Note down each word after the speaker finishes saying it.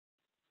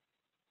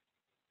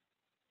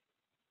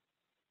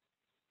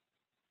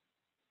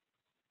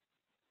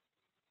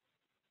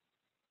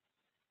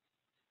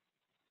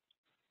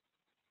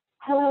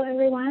Hello,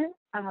 everyone.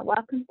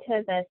 Welcome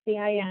to the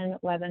CIN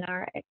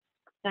webinar,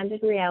 Extended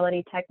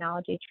Reality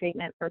Technology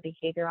Treatment for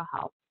Behavioral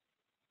Health.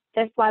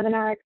 This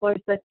webinar explores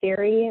the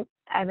theory,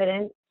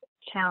 evidence,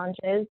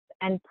 challenges,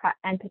 and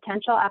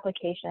potential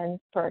applications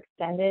for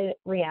extended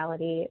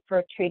reality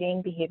for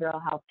treating behavioral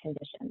health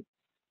conditions.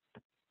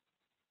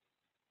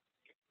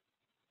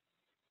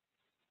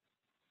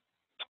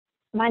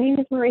 My name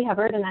is Marie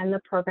Hubbard, and I'm the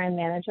Program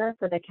Manager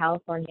for the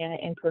California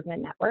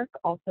Improvement Network,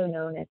 also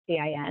known as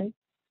CIN.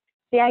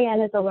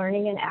 CIN is a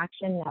learning and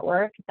action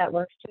network that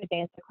works to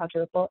advance the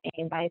quadruple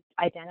aim by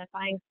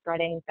identifying,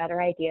 spreading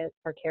better ideas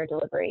for care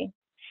delivery.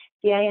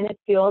 CIN is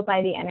fueled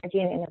by the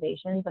energy and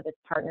innovations of its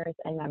partners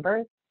and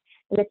members,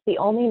 and it's the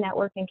only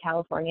network in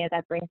California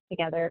that brings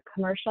together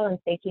commercial and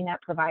safety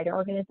net provider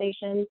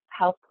organizations,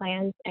 health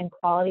plans, and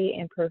quality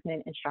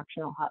improvement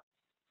instructional hubs.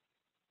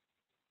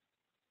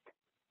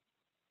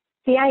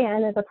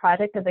 CIN is a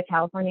project of the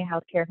California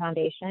Healthcare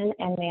Foundation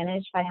and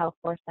managed by Health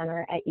Force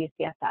Center at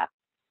UCSF.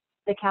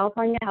 The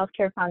California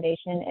Healthcare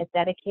Foundation is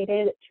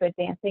dedicated to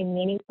advancing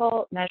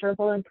meaningful,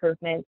 measurable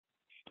improvements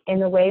in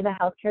the way the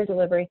healthcare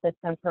delivery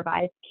system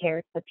provides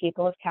care to the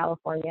people of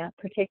California,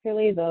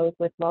 particularly those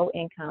with low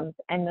incomes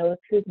and those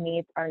whose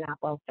needs are not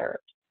well served.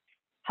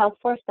 Health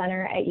Force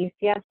Center at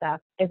UCSF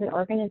is an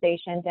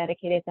organization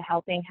dedicated to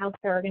helping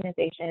healthcare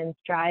organizations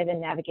drive and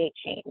navigate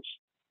change.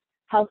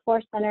 Health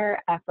Force Center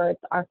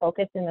efforts are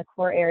focused in the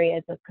core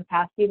areas of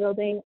capacity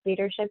building,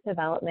 leadership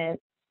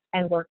development,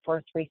 and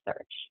workforce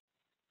research.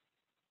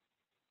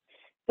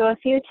 So a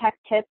few tech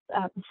tips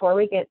before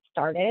we get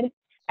started.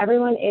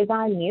 Everyone is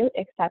on mute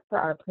except for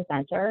our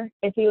presenter.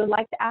 If you would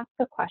like to ask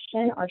a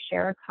question or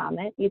share a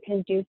comment, you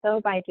can do so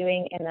by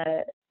doing in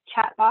the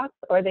chat box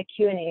or the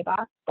Q&A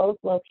box, both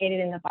located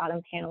in the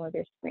bottom panel of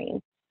your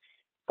screen.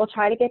 We'll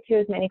try to get to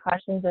as many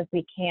questions as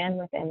we can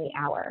within the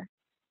hour.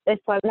 This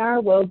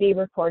webinar will be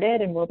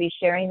recorded and we'll be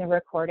sharing the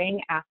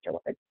recording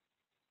afterwards.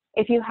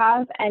 If you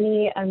have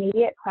any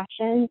immediate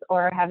questions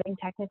or are having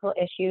technical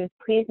issues,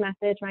 please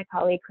message my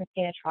colleague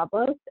Christina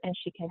Troblos and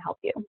she can help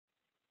you.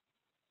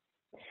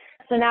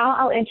 So now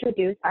I'll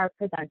introduce our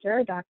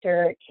presenter,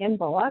 Dr. Kim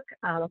Bullock,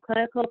 a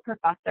clinical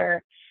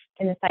professor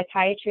in the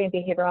Psychiatry and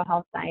Behavioral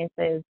Health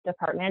Sciences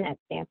Department at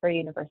Stanford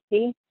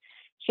University.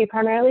 She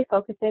primarily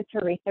focuses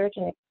her research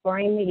in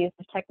exploring the use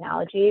of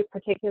technology,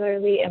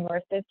 particularly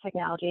immersive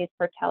technologies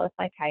for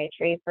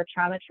telepsychiatry for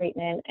trauma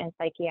treatment and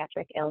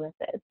psychiatric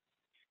illnesses.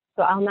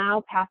 So I'll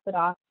now pass it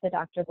off to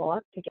Dr.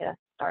 Bullock to get us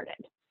started.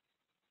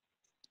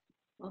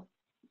 Well,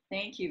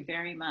 thank you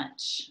very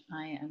much.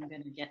 I am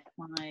going to get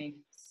my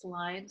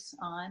slides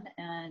on,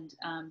 and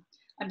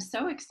I'm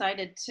so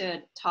excited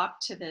to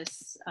talk to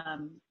this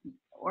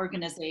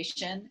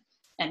organization,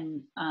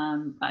 and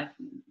I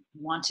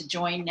want to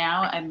join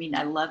now. I mean,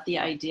 I love the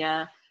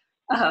idea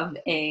of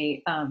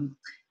a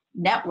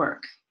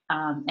network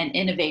and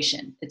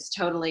innovation. It's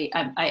totally,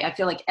 I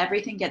feel like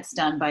everything gets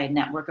done by a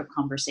network of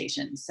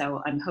conversations.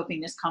 So I'm hoping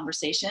this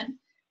conversation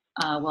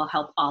will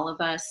help all of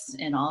us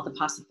in all the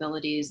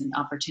possibilities and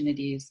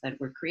opportunities that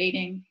we're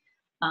creating.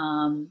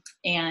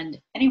 And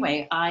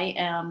anyway, I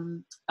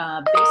am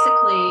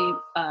basically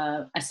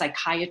a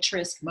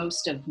psychiatrist.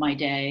 Most of my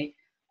day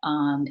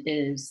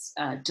is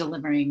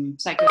delivering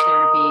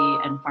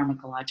psychotherapy and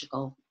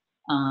pharmacological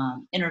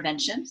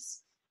interventions.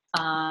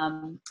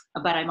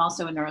 But I'm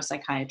also a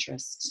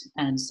neuropsychiatrist,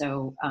 and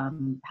so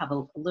have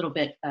a little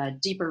bit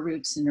deeper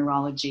roots in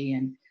neurology,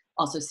 and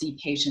also see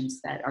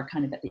patients that are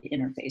kind of at the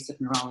interface of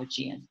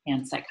neurology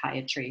and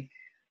psychiatry.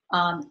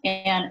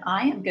 And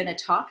I am going to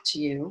talk to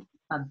you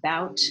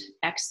about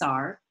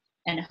XR,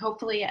 and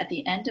hopefully at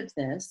the end of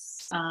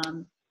this,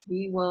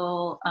 we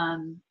will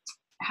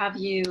have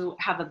you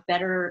have a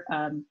better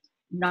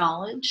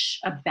knowledge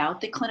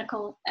about the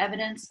clinical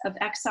evidence of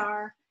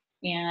XR,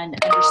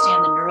 and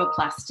understand the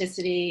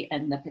neuroplasticity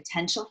and the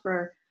potential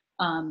for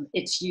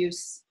its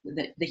use,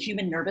 the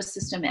human nervous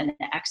system and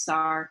the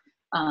XR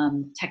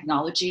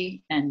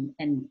technology, and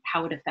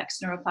how it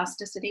affects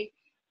neuroplasticity,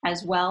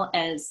 as well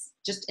as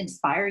just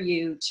inspire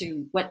you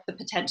to what the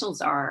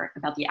potentials are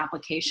about the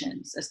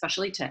applications,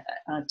 especially to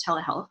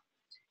telehealth,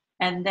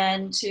 and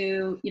then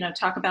to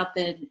talk about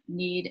the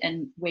need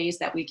and ways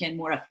that we can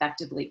more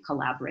effectively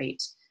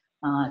collaborate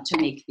to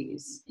make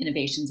these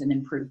innovations and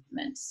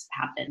improvements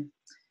happen.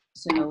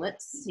 So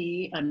let's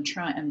see, I'm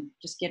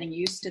just getting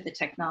used to the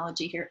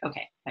technology here.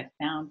 Okay, I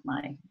found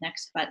my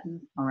next button,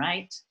 all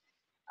right.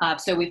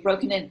 So we've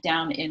broken it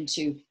down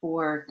into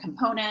 4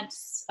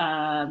 components,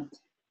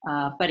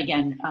 but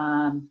again,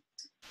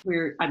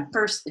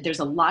 there's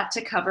a lot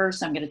to cover,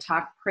 so I'm gonna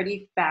talk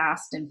pretty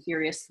fast and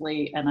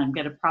furiously, and I'm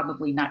gonna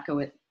probably not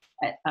go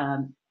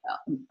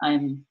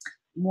I'm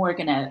more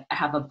gonna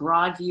have a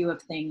broad view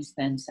of things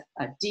than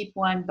a deep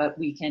one, but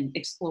we can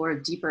explore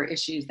deeper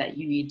issues that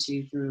you need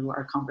to through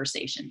our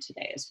conversation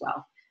today as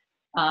well.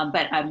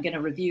 But I'm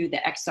gonna review the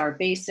XR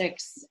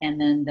basics, and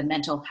then the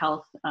mental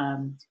health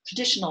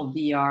traditional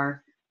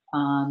VR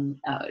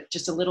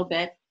just a little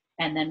bit,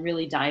 and then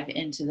really dive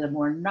into the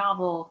more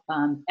novel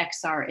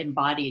XR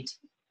embodied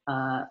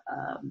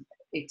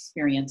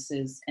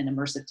experiences and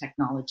immersive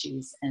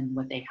technologies and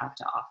what they have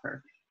to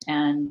offer,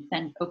 and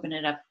then open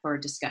it up for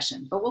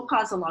discussion. But we'll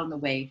pause along the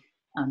way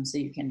so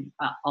you can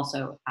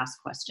also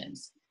ask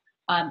questions.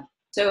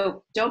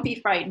 So don't be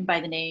frightened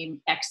by the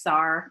name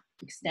XR,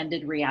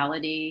 extended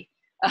reality.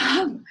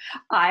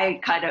 I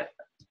kind of,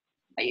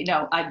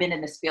 I've been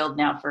in this field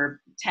now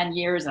for 10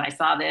 years and I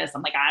saw this.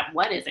 I'm like,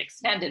 what is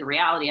extended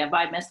reality? Have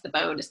I missed the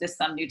boat? Is this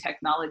some new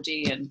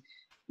technology and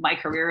my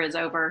career is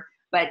over?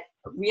 But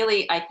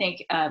really, I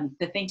think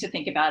the thing to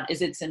think about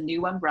is it's a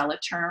new umbrella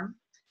term.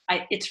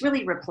 It's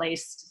really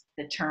replaced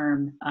the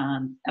term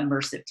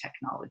immersive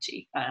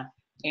technology.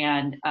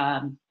 And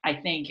I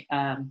think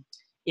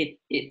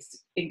it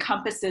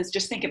encompasses,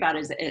 just think about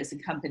it as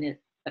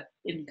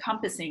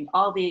encompassing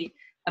all the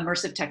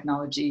immersive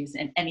technologies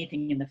and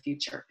anything in the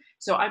future.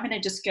 So I'm going to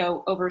just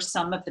go over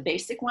some of the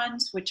basic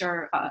ones, which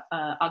are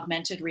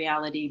augmented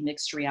reality,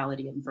 mixed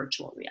reality, and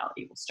virtual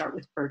reality. We'll start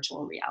with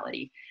virtual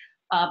reality.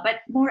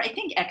 But more, I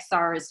think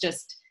XR is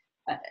just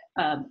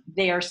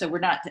there. So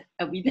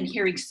we've been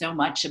hearing so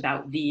much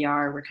about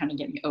VR, we're kind of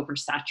getting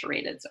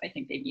oversaturated. So I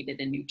think they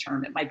needed a new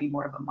term. It might be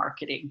more of a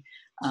marketing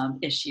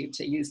issue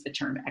to use the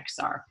term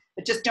XR,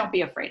 but just don't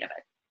be afraid of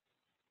it.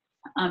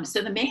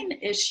 So the main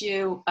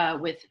issue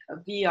with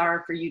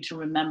VR for you to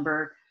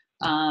remember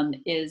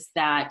is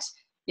that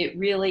it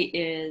really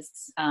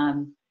is,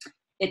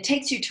 it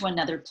takes you to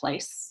another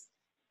place,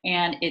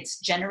 and it's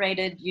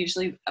generated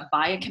usually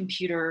by a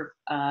computer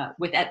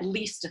with at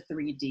least a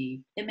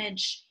 3D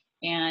image,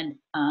 and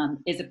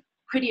is a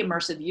pretty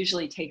immersive,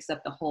 usually takes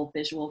up the whole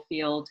visual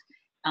field,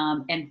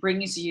 and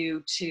brings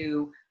you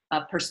to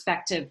a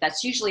perspective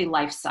that's usually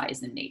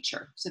life-size in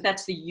nature. So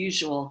that's the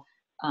usual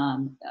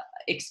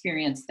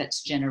experience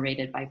that's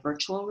generated by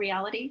virtual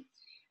reality.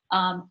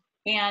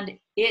 And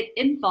it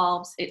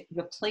involves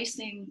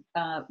replacing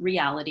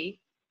reality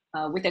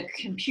with a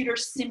computer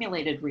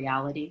simulated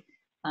reality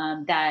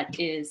that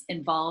is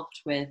involved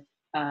with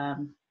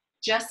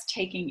just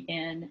taking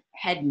in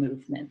head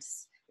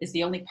movements is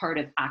the only part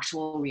of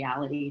actual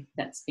reality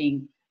that's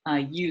being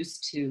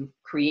used to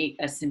create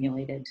a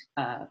simulated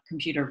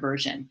computer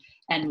version.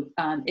 And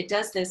it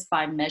does this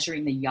by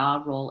measuring the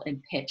yaw, roll,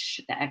 and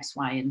pitch, the X,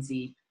 Y, and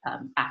Z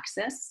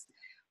axis.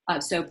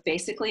 So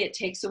basically it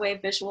takes away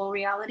visual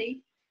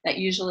reality that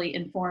usually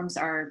informs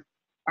our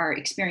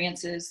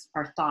experiences,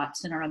 our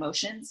thoughts, and our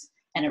emotions,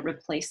 and it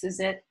replaces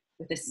it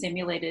with a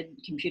simulated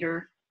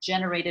computer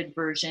generated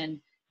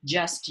version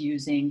just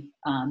using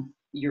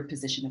your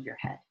position of your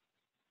head.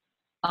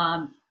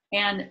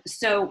 And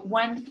so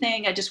one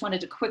thing I just wanted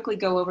to quickly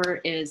go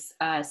over is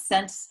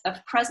sense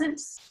of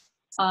presence.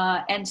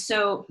 And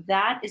so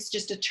that is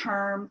just a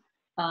term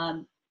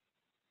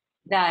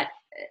that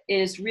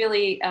is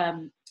really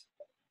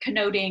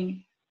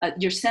connoting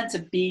your sense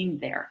of being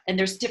there. And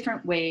there's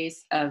different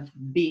ways of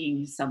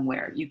being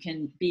somewhere. You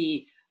can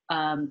be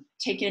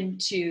taken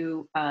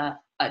to a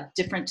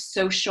different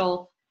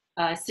social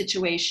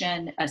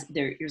situation.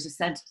 There's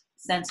a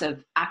sense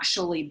of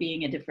actually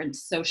being a different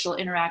social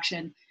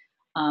interaction,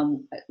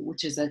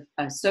 which is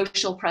a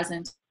social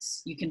presence.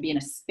 You can be in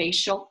a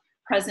spatial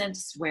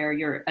presence where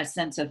you're a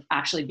sense of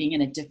actually being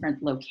in a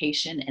different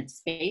location and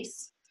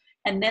space.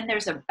 And then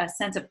there's a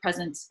sense of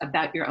presence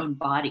about your own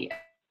body,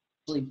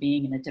 actually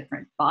being in a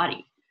different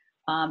body.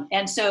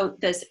 And so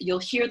you'll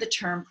hear the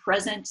term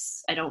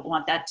presence. I don't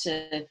want that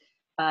to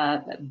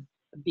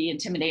be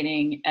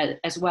intimidating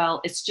as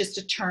well. It's just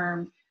a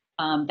term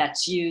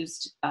that's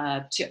used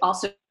to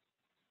also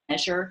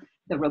measure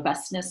the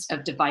robustness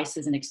of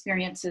devices and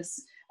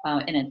experiences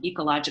in an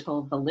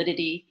ecological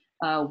validity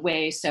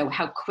way. So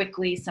how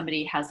quickly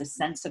somebody has a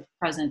sense of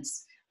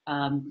presence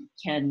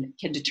can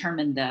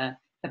determine the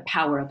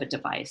power of a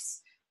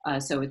device.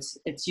 So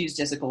it's used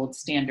as a gold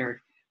standard.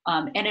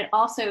 And it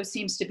also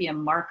seems to be a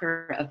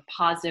marker of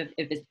positive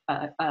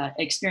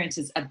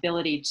experiences'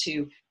 ability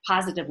to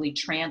positively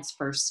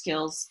transfer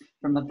skills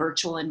from a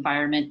virtual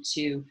environment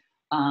to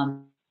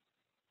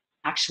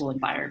actual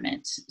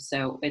environment.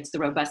 So it's the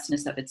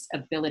robustness of its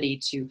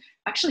ability to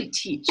actually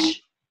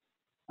teach.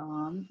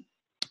 I'm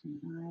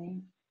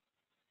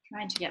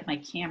trying to get my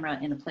camera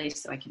in a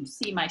place so I can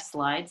see my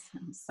slides.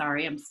 I'm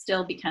sorry, I'm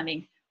still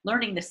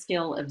learning the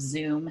skill of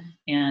Zoom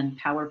and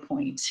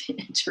PowerPoint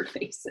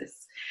interfaces.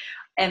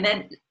 And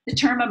then the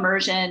term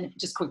immersion,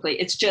 just quickly,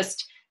 it's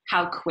just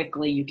how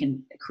quickly you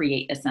can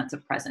create a sense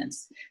of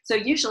presence. So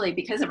usually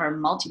because of our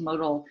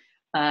multimodal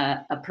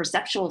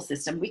perceptual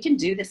system, we can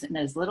do this in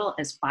as little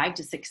as 5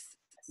 to 6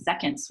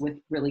 seconds with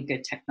really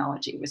good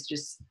technology. It was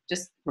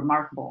just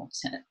remarkable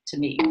to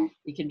me.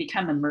 You can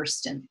become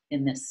immersed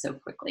in this so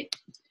quickly.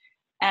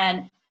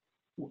 And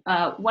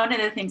one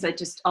of the things I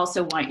just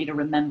also want you to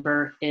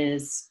remember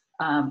is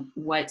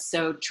what's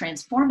so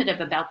transformative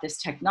about this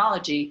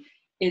technology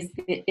is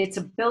its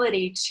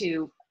ability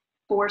to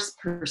force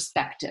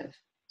perspective.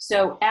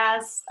 So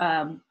as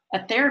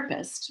a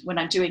therapist, when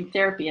I'm doing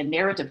therapy, a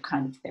narrative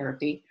kind of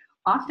therapy,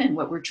 often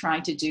what we're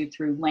trying to do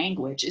through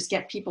language is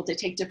get people to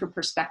take different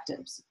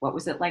perspectives. What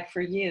was it like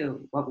for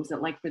you? What was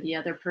it like for the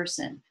other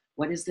person?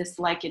 What is this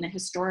like in a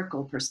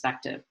historical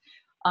perspective?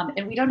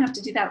 And we don't have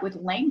to do that with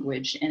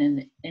language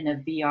in a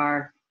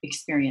VR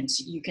experience.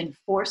 You can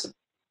force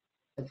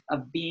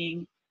of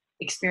being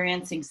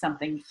experiencing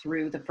something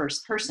through the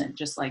first person,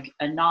 just like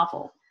a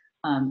novel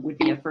would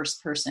be a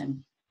first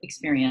person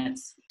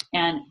experience.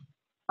 And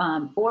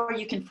or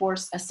you can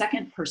force a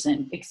second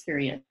person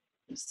experience.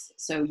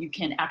 So you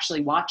can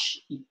actually watch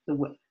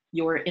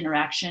your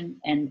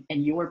interaction and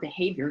your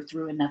behavior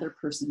through another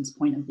person's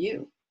point of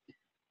view.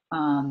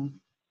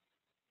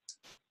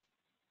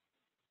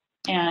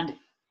 And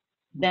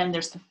then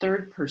there's the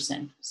third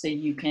person. So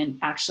you can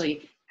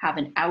actually have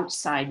an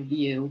outside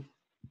view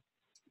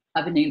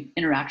of an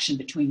interaction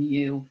between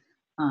you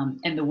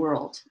and the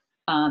world.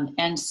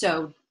 And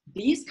so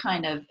these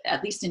kind of,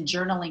 at least in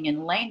journaling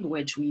and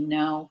language, we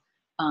know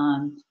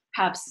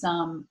have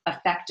some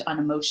effect on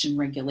emotion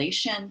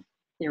regulation,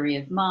 theory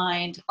of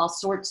mind, all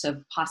sorts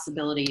of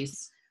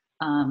possibilities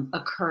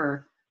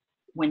occur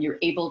when you're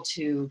able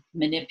to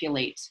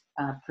manipulate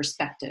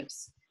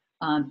perspectives.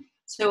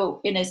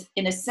 So in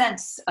a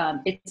sense,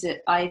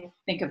 I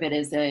think of it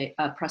as a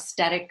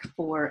prosthetic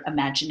for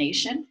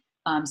imagination.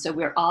 So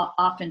we're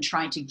often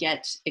trying to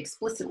get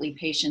explicitly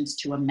patients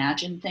to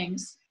imagine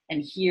things,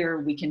 and here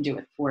we can do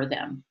it for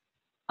them.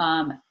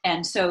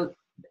 And so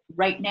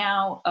right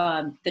now,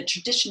 the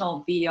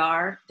traditional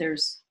VR,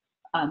 there's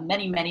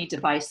many, many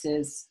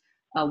devices.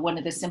 One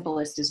of the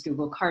simplest is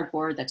Google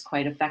Cardboard. That's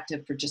quite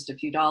effective for just a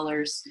few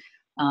dollars,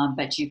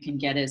 but you can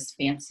get as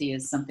fancy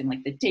as something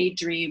like the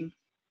Daydream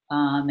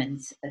and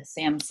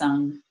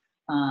Samsung.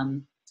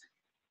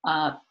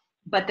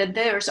 But then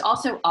there's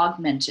also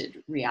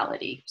augmented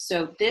reality.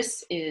 So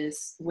this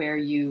is where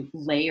you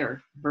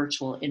layer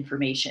virtual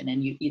information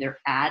and you either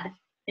add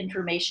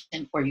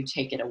information or you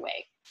take it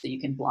away. So you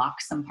can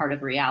block some part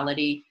of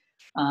reality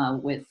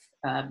with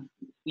a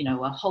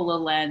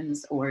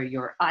HoloLens or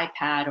your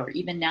iPad, or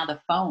even now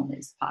the phone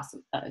is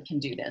possible can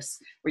do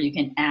this, where you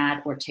can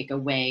add or take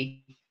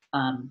away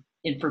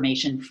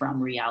information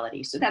from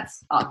reality. So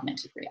that's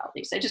augmented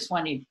reality. So I just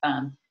wanted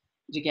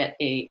to get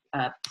a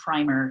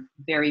primer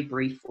very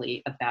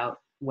briefly about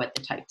what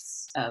the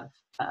types of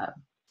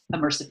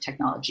immersive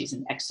technologies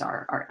in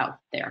XR are out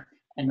there.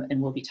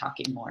 And we'll be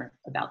talking more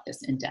about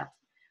this in depth.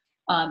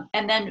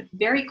 And then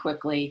very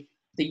quickly,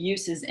 the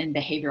uses in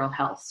behavioral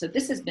health. So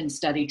this has been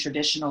studied.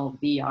 Traditional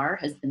VR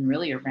has been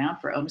really around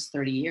for almost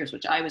 30 years,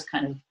 which I was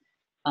kind of,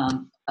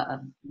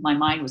 my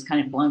mind was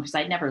kind of blown because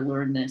I'd never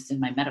learned this in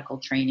my medical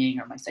training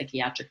or my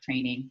psychiatric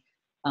training,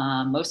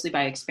 mostly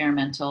by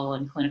experimental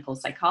and clinical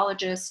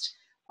psychologists.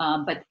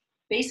 But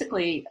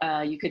basically,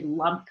 you could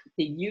lump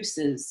the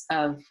uses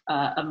of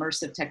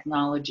immersive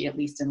technology, at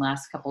least in the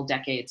last couple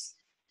decades,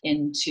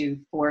 into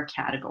 4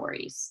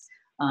 categories.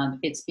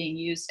 It's being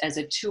used as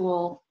a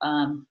tool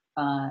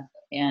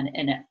and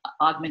an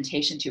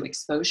augmentation to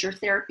exposure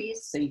therapies.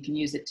 So you can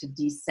use it to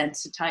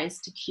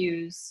desensitize to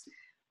cues,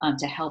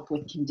 to help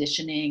with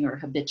conditioning or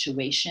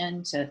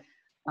habituation.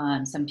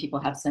 Some people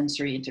have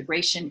sensory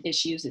integration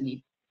issues and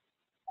need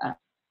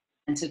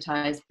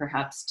sensitized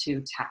perhaps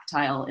to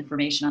tactile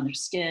information on their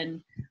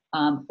skin,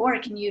 or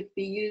it can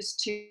be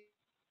used to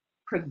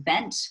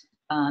prevent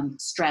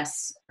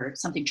stress or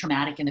something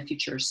traumatic in the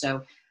future.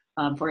 So,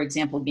 for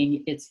example,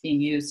 it's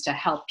being used to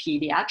help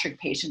pediatric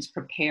patients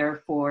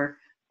prepare for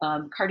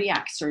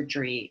cardiac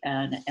surgery,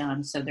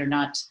 and so they're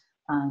not,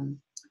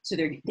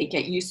 they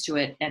get used to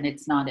it, and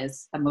it's not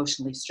as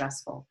emotionally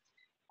stressful.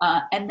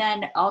 And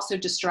then also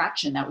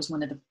distraction. That was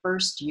one of the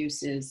first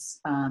uses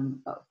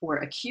for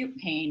acute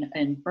pain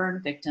in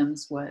burn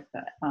victims. What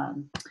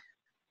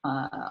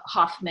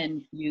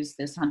Hoffman used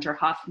this, Hunter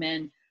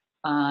Hoffman,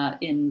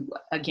 in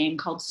a game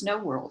called Snow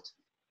World.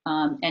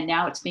 And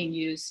now it's being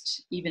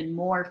used even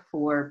more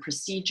for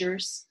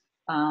procedures.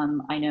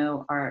 I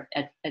know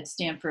at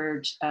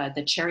Stanford,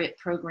 the Chariot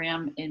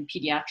program in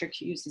pediatrics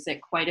uses it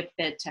quite a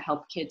bit to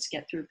help kids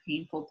get through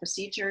painful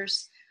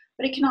procedures.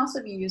 But it can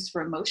also be used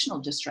for emotional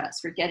distress,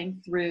 for getting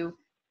through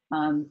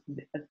a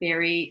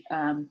very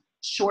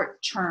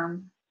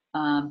short-term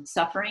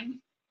suffering.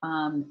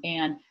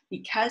 And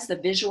because the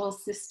visual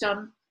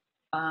system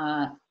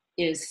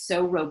is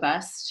so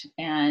robust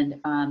and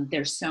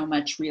there's so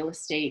much real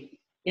estate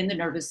in the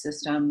nervous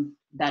system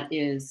that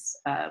is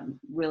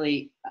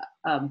really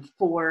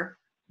for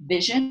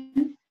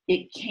vision,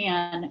 it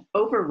can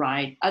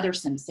override other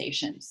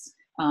sensations.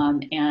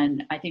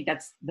 And I think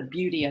that's the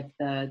beauty of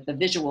the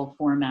visual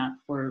format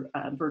for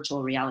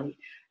virtual reality.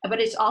 But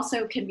it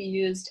also can be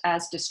used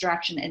as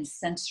distraction and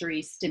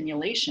sensory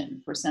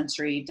stimulation for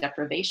sensory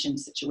deprivation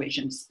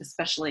situations,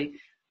 especially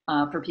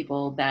for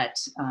people that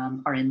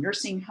are in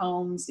nursing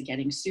homes,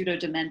 getting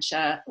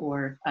pseudo-dementia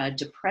or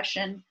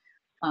depression.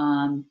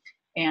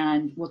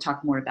 And we'll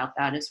talk more about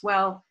that as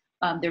well.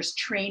 There's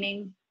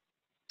training.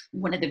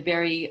 One of the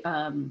very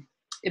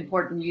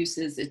important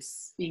uses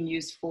it's being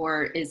used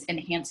for is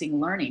enhancing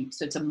learning.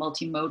 So it's a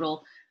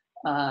multimodal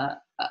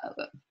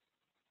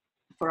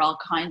for all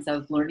kinds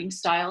of learning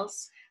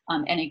styles,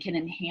 and it can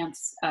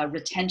enhance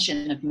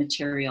retention of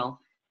material,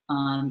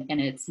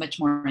 and it's much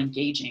more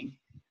engaging.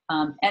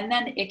 And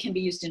then it can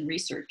be used in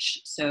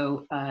research.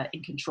 So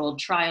in controlled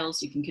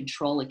trials, you can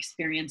control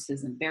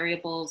experiences and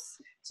variables,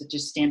 such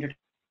as standard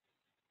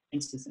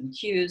experiences and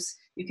cues.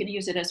 You can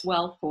use it as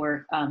well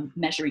for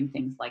measuring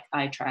things like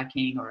eye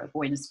tracking or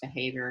avoidance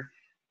behavior.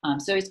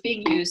 So it's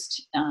being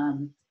used,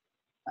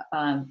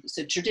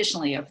 so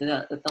traditionally over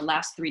the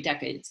last 3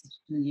 decades,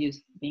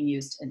 it's being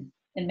used in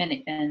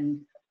many,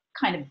 and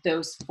kind of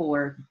those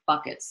 4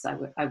 buckets,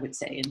 I would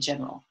say in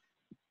general.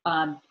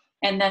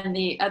 And then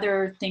the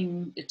other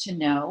thing to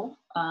know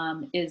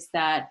is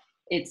that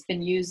it's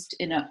been used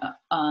in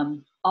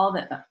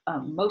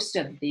most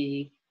of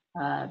the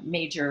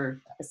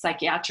major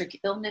psychiatric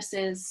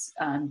illnesses.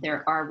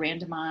 There are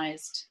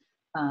randomized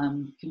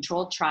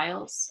controlled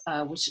trials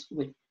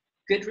with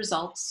good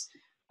results,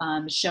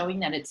 showing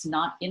that it's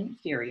not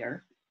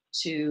inferior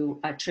to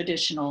a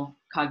traditional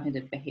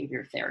cognitive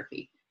behavior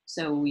therapy.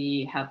 So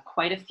we have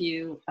quite a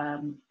few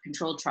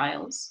controlled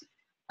trials.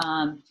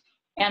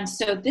 And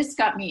so this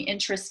got me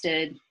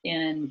interested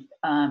in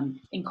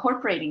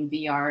incorporating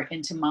VR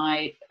into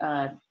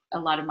a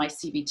lot of my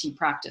CBT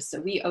practice.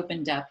 So we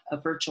opened up a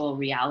virtual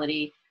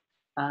reality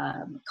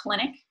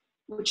clinic,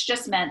 which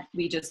just meant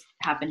we just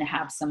happened to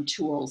have some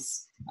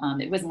tools.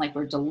 It wasn't like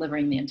we're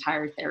delivering the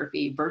entire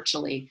therapy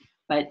virtually,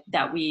 but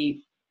that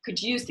we could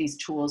use these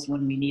tools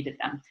when we needed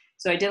them.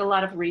 So I did a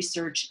lot of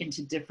research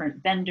into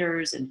different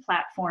vendors and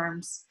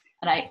platforms,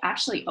 and I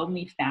actually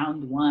only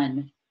found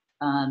one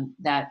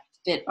that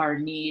fit our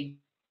needs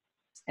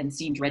and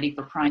seemed ready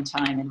for prime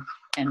time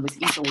and was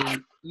easily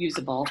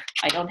usable.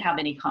 I don't have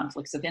any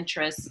conflicts of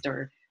interest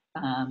or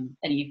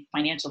any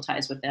financial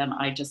ties with them.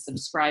 I just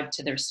subscribed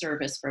to their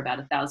service for about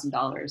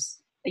 $1,000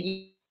 a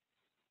year.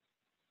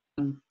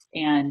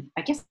 And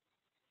I guess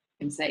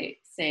I can say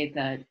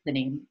the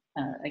name.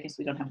 I guess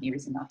we don't have any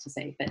reason not to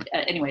say, but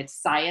anyway, it's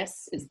CIN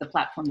is the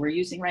platform we're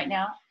using right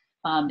now.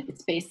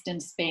 It's based in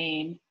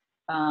Spain.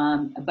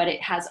 But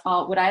it has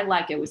all, what I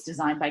like, it was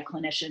designed by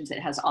clinicians. It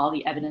has all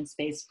the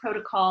evidence-based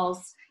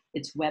protocols.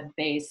 It's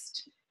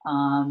web-based.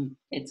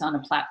 It's on a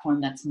platform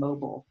that's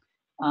mobile.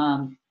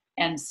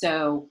 And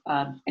so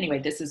anyway,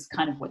 this is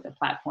kind of what the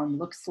platform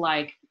looks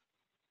like.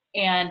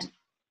 And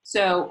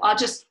so I'll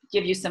just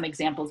give you some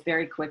examples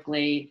very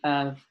quickly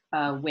of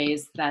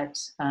ways that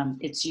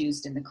it's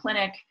used in the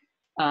clinic,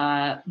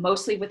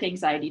 mostly with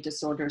anxiety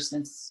disorder,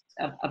 since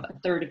a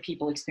third of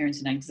people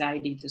experience an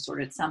anxiety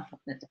disorder at some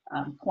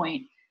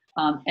point.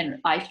 And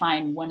I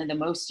find one of the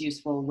most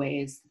useful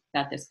ways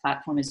that this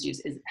platform is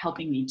used is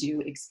helping me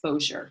do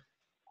exposure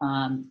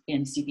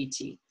in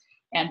CBT.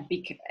 And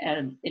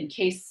in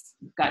case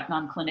we've got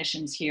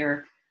non-clinicians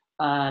here,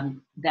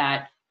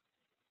 that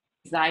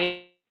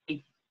anxiety,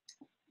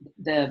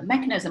 the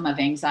mechanism of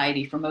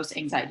anxiety for most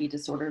anxiety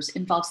disorders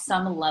involves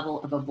some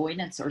level of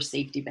avoidance or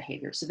safety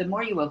behavior. So the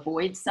more you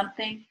avoid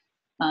something,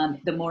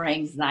 the more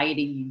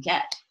anxiety you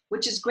get,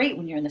 which is great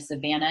when you're in the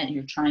savannah and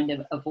you're trying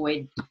to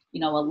avoid,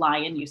 a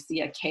lion. You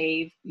see a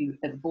cave, you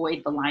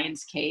avoid the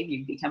lion's cave,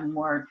 you become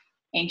more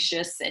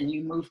anxious and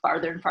you move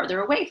farther and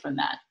farther away from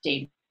that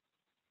danger.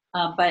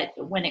 But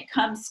when it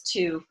comes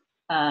to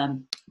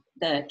the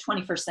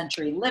 21st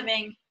century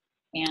living,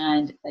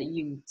 and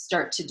you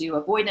start to do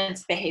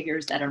avoidance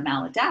behaviors that are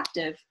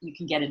maladaptive, you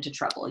can get into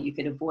trouble. You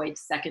could avoid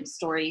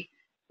second-story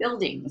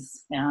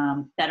buildings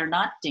that are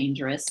not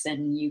dangerous,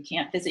 and you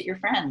can't visit your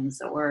friends,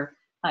 or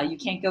you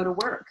can't go to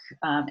work.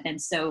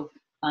 And so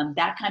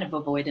that kind of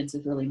avoidance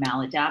is really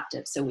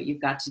maladaptive. So what you've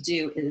got to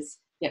do is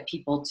get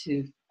people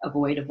to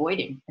avoid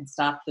avoiding and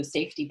stop those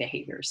safety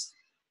behaviors.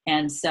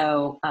 And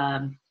so,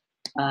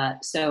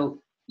 so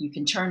you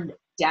can turn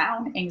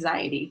down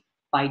anxiety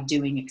by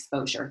doing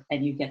exposure,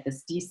 and you get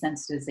this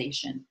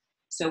desensitization.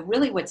 So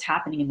really what's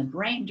happening in the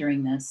brain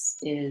during this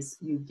is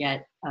you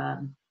get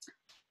an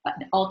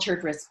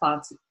altered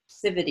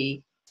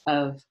responsivity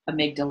of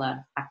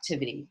amygdala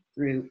activity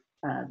through,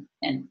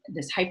 and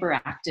this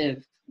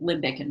hyperactive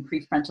limbic and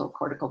prefrontal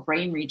cortical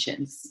brain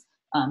regions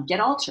get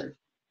altered.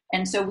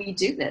 And so we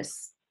do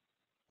this.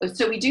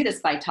 So we do this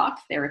by talk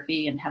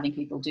therapy and having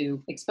people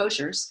do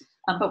exposures,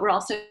 but we're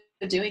also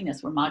doing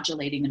this, we're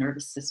modulating the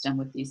nervous system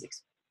with these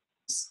exposures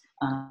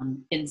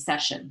in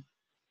session.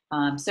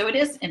 So it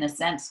is, in a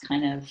sense,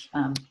 kind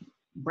of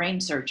brain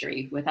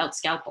surgery without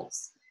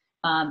scalpels.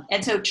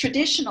 And so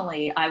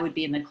traditionally, I would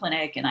be in the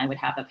clinic and I would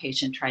have a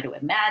patient try to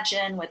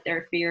imagine what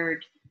their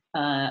feared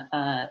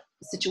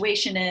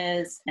situation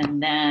is,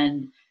 and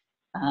then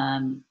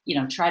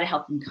try to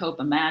help them cope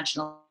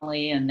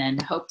imaginally, and then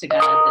hope to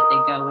God that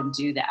they go and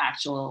do the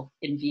actual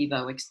in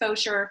vivo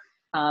exposure.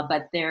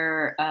 But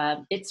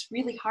it's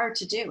really hard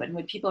to do. And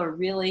when people are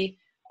really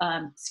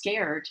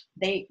scared,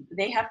 they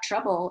have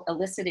trouble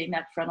eliciting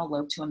that frontal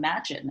lobe to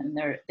imagine, and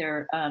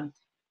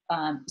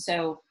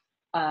so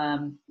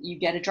you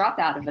get a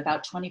dropout of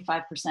about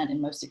 25%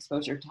 in most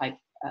exposure type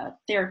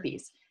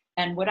therapies.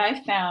 And what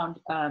I found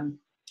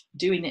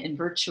doing it in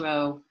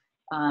Virtuo,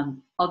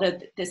 although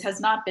this has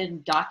not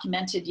been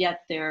documented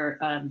yet, there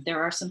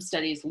are some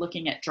studies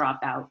looking at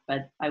dropout,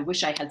 but I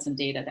wish I had some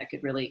data that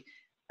could really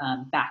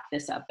back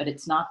this up, but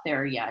it's not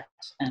there yet.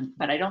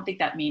 But I don't think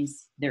that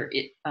means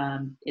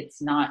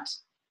it's not,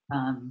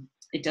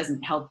 it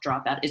doesn't help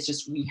dropout. It's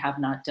just we have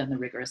not done the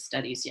rigorous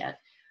studies yet.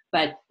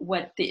 But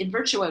what the in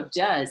virtuo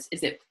does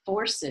is it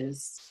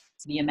forces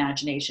the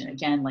imagination,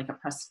 again, like a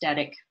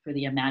prosthetic for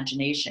the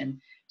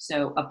imagination.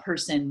 So a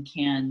person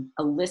can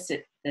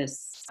elicit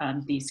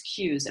these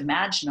cues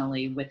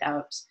imaginally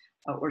without,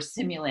 or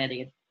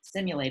simulate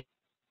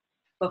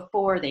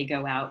before they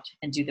go out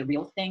and do the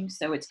real thing.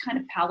 So it's kind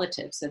of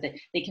palliative, so that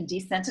they can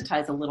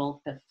desensitize a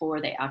little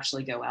before they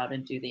actually go out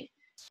and do the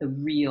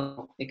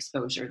real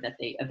exposure that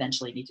they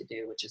eventually need to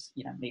do, which is,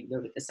 maybe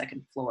go to the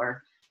second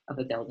floor of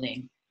a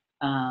building.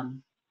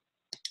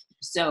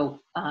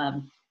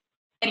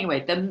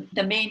 Anyway,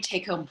 the main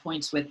take-home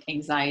points with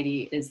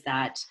anxiety is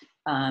that,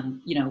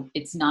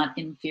 it's not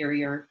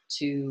inferior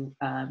to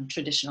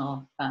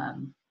traditional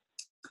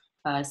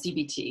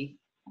CBT.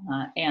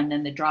 And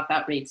then the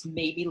dropout rates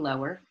may be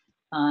lower.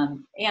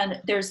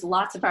 And there's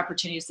lots of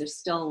opportunities. There's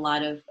still a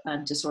lot of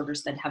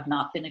disorders that have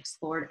not been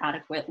explored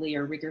adequately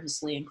or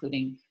rigorously,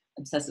 including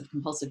obsessive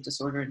compulsive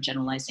disorder and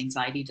generalized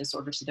anxiety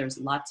disorder. So there's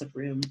lots of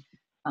room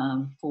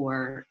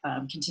for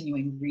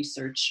continuing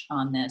research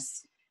on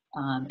this.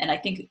 And I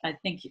think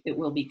it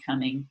will be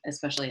coming,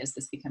 especially as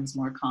this becomes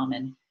more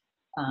common,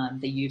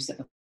 the use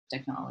of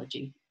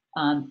technology.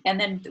 And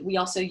then we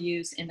also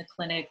use in the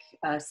clinic,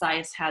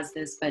 SciS has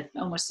this, but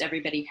almost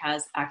everybody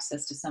has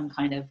access to some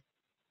kind of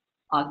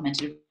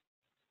augmented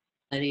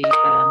reality.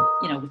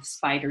 With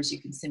spiders, you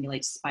can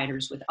simulate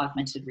spiders with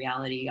augmented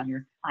reality on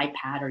your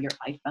iPad or your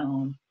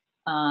iPhone.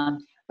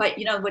 But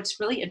what's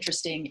really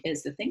interesting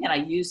is the thing that I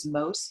use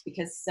most,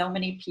 because so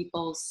many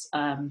people's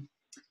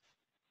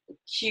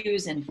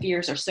cues and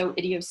fears are so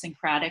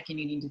idiosyncratic and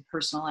you need to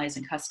personalize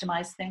and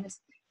customize things,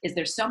 is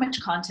there's so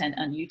much content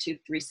on YouTube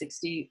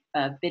 360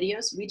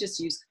 videos. We just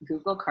use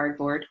Google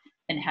Cardboard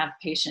and have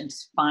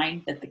patients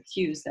find that the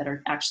cues that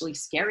are actually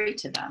scary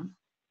to them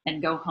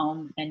and go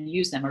home and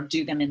use them or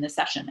do them in the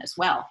session as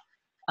well.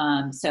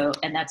 And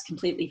that's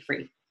completely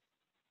free.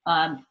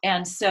 The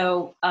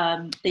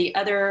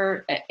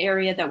other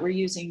area that we're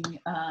using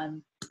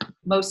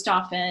most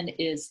often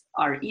is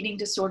our eating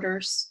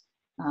disorders.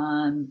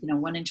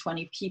 1 in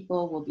 20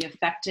 people will be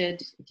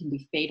affected. It can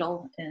be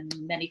fatal in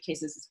many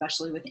cases,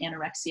 especially with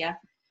anorexia.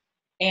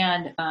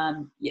 And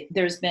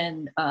there's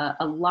been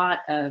a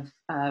lot of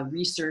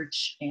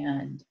research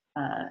and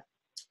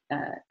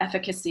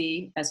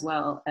efficacy, as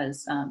well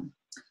as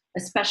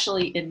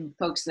especially in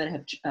folks that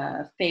have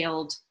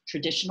failed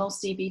traditional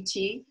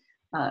CBT.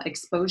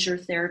 Exposure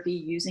therapy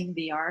using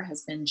VR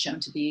has been shown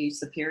to be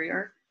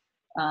superior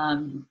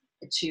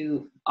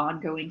to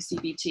ongoing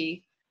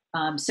CBT.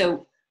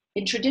 So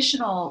in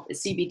traditional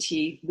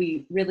CBT,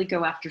 we really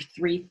go after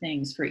 3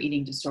 things for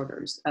eating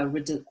disorders: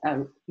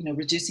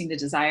 reducing the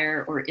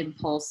desire or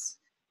impulse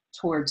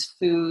towards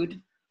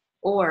food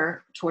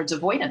or towards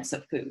avoidance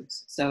of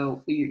foods.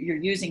 So you're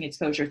using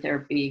exposure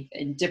therapy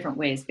in different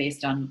ways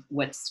based on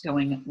what's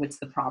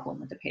the problem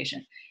with the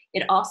patient.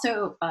 It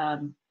also,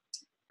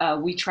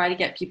 we try to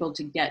get people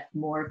to get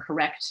more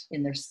correct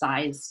in their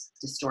size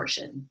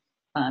distortion.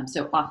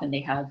 So often they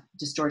have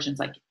distortions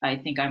like, I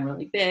think I'm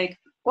really big,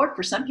 or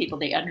for some people,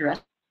 they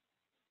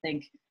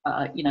think,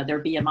 their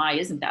BMI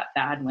isn't that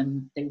bad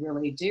when they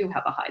really do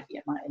have a high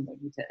BMI and they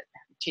need to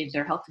change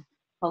their health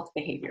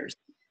behaviors.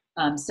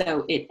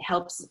 So it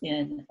helps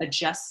in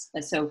adjust.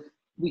 So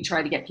we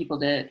try to get people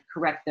to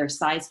correct their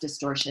size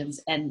distortions,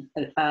 and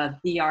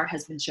VR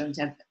has been shown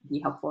to be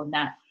helpful in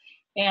that.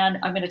 And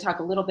I'm going to talk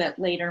a little bit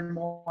later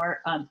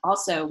more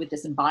also with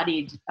this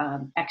embodied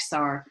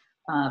XR,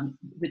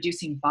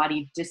 reducing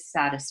body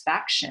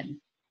dissatisfaction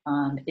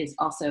is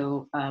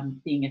also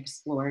being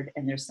explored,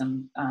 and there's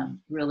some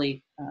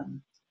really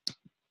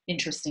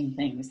interesting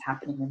things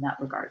happening in that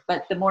regard.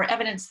 But the more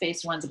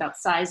evidence-based ones about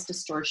size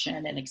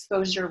distortion and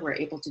exposure, we're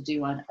able to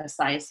do on a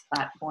SciS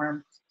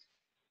platform.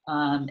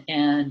 And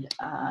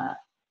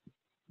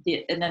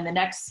then the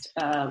next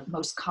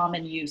most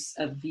common use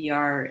of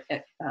VR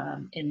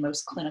in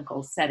most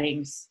clinical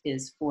settings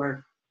is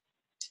for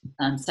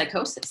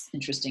psychosis,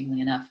 interestingly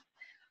enough.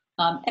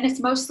 And it's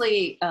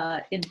mostly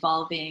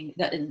involving,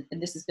 and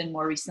this has been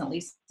more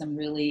recently, some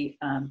really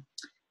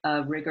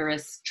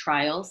rigorous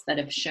trials that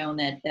have shown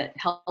that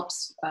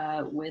helps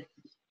with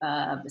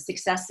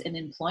success in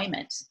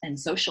employment and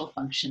social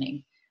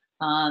functioning.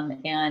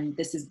 And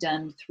this is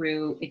done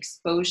through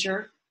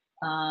exposure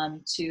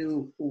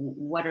to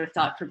what are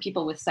thought for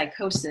people with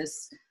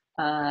psychosis,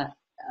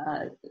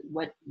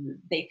 what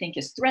they think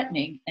is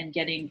threatening, and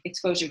getting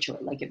exposure to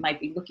it. Like it might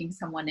be looking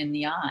someone in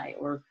the eye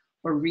or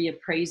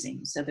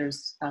reappraising. So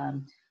there's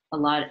a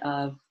lot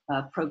of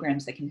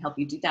programs that can help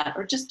you do that,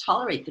 or just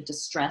tolerate the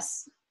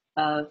distress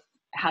of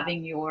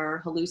having your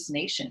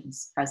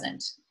hallucinations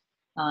present.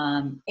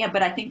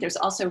 But I think there's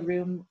also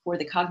room for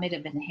the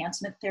cognitive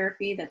enhancement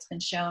therapy that's been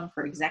shown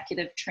for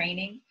executive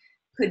training,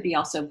 could be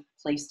also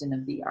placed in a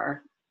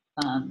VR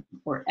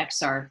or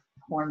XR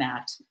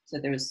format. So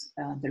there's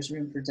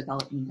room for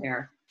development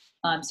there.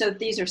 So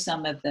these are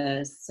some of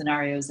the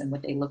scenarios and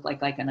what they look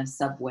like on a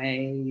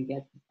subway. You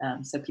get,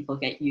 so people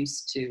get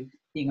used to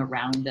being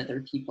around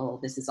other people.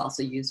 This is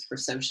also used for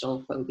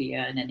social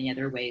phobia and any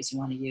other ways you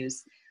want to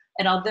use.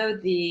 And although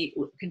the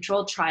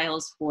controlled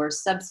trials for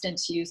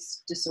substance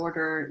use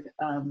disorder,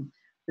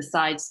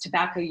 besides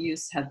tobacco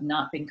use, have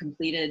not been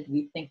completed,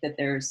 we think that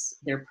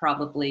they're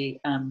probably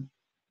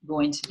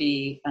going to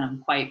be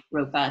quite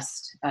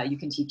robust. You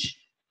can teach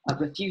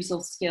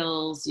refusal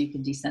skills, you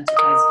can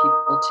desensitize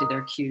people to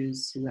their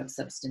cues who have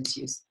substance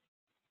use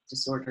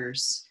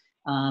disorders.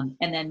 And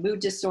then mood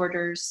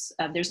disorders,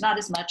 there's not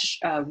as much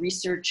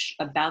research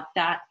about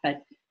that,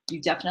 but you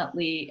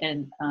definitely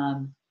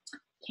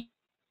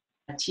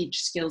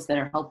teach skills that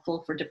are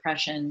helpful for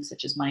depression,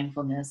 such as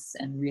mindfulness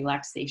and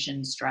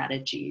relaxation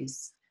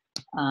strategies.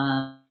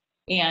 I'll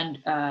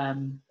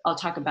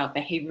talk about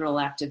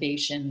behavioral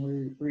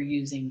activation. We're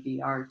using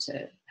VR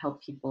to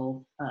help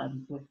people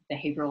with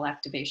behavioral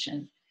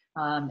activation.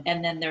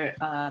 And then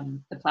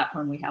the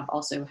platform we have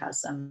also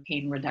has some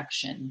pain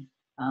reduction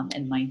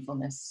and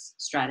mindfulness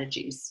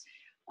strategies.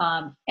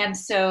 And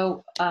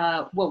so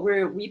what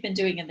we've been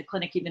doing in the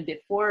clinic even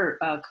before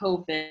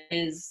COVID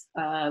is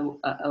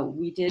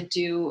we did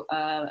do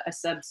a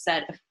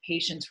subset of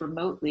patients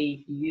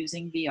remotely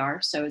using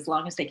VR. So as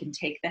long as they can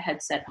take the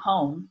headset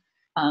home,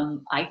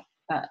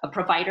 a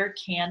provider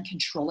can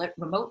control it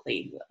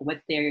remotely,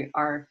 what they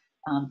are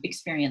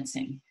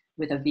experiencing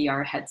with a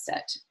VR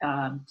headset.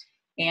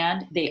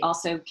 And they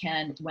also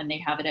can, when they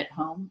have it at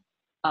home,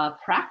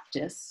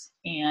 practice,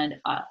 and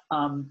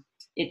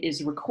it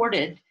is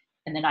recorded,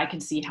 and then I can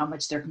see how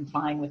much they're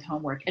complying with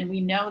homework. And we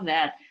know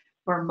that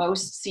for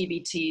most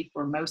CBT,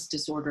 for most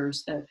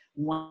disorders, the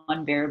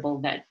one variable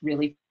that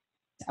really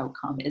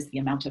outcome is the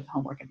amount of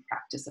homework and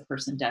practice a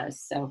person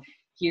does. So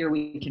here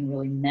we can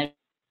really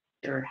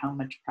measure how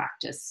much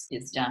practice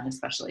is done,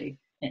 especially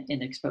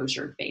in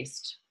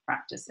exposure-based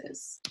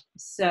practices.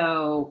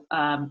 So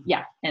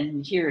yeah,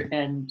 and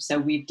so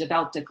we've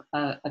developed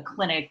a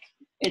clinic.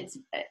 It's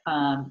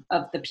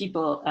of the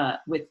people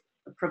with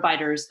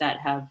providers that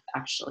have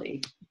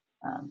actually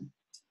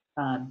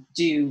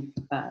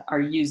are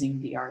using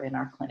VR in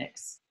our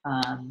clinics.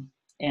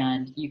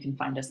 And you can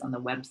find us on the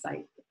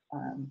website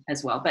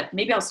as well. But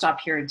maybe I'll stop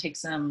here and take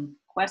some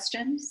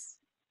questions.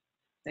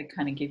 That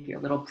kind of give you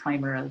a little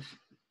primer of.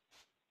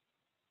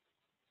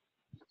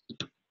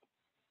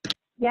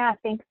 Yeah,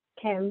 thanks,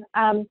 Kim.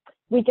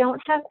 We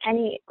don't have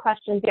any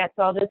questions yet,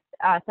 so I'll just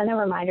send a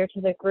reminder to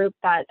the group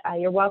that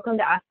you're welcome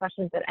to ask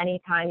questions at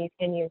any time. You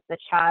can use the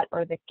chat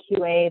or the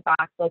QA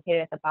box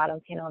located at the bottom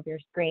panel of your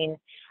screen.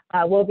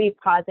 We'll be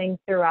pausing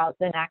throughout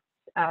the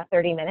next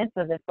 30 minutes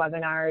of this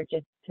webinar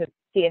just to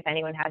see if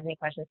anyone has any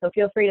questions. So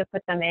feel free to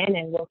put them in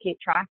and we'll keep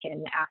track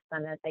and ask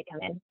them as they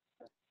come in.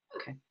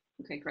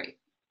 Okay, great.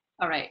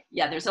 All right,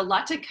 yeah, there's a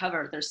lot to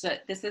cover.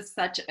 This is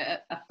such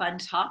a fun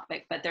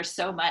topic, but there's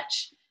so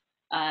much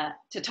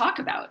to talk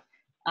about.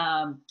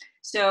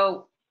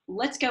 So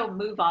let's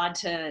move on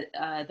to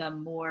the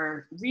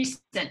more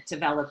recent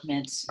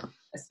development,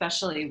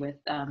 especially with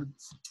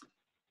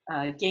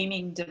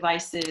gaming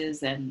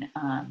devices and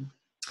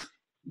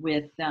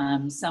with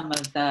some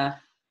of the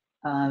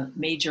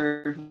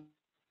major.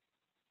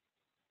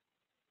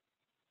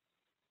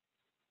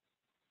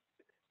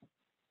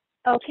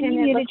 Oh, Kim,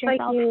 it looks like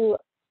you.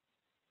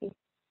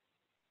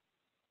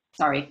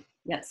 Sorry.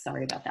 Yes,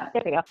 sorry about that.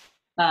 There we go.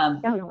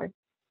 No worries.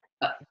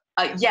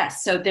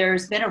 Yes, so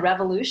there's been a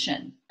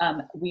revolution.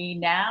 We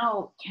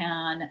now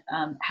can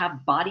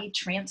have body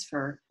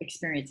transfer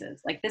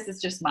experiences. Like, this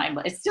is just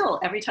mind-blowing. It's still,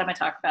 every time I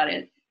talk about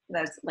it,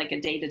 that's like a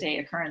day-to-day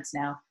occurrence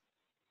now.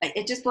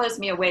 It just blows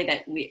me away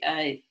that we,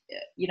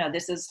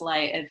 this is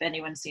like, if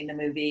anyone's seen the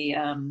movie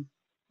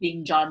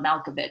Being John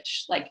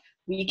Malkovich, like,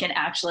 we can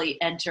actually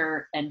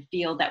enter and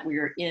feel that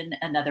we're in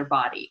another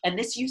body. And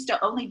this used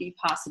to only be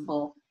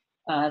possible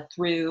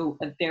through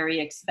very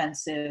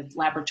expensive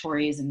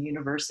laboratories and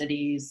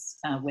universities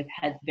with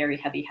very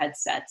heavy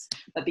headsets.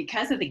 But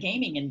because of the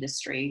gaming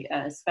industry,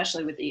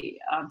 especially with the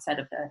onset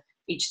of the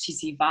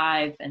HTC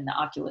Vive and the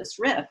Oculus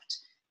Rift,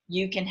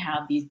 you can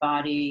have these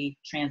body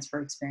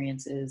transfer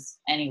experiences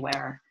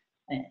anywhere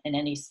in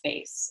any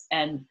space.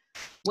 And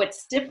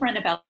what's different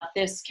about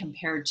this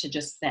compared to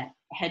just the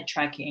head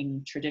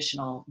tracking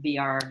traditional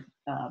VR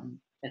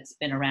that's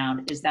been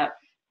around is that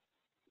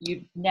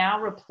you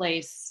now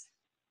replace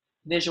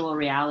visual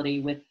reality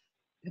with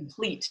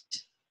complete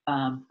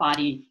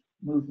body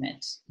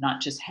movement, not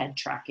just head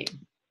tracking.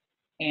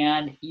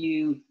 And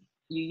you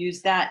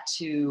use that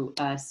to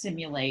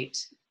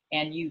simulate,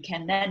 and you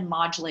can then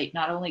modulate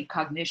not only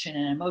cognition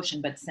and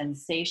emotion, but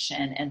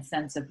sensation and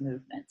sense of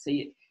movement. So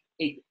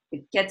it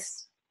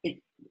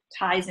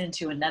ties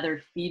into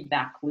another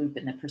feedback loop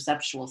in the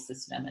perceptual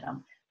system. And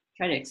I'll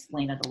try to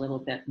explain it a little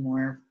bit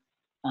more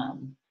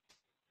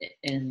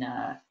in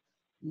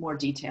more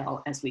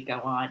detail as we go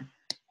on.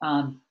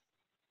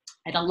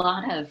 And a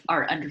lot of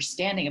our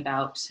understanding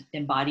about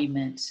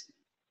embodiment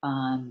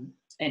and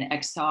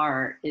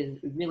XR is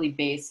really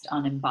based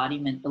on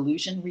embodiment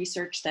illusion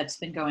research that's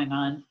been going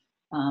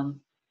on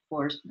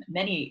for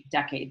many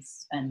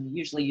decades, and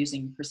usually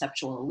using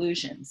perceptual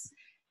illusions.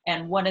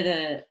 And one of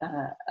the,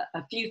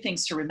 a few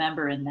things to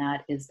remember in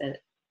that is that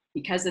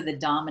because of the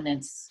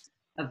dominance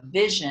of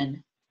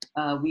vision,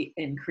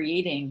 in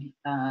creating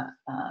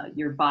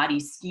your body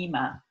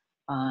schema,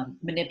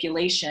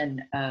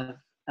 manipulation of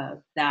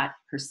that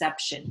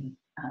perception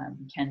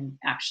can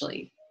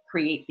actually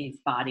create these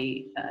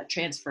body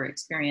transfer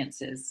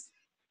experiences.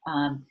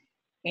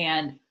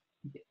 And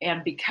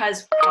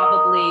because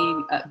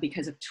probably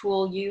because of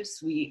tool use,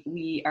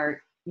 we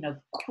are, you know,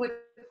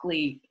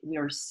 we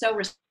are so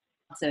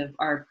responsive,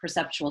 our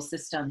perceptual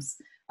systems,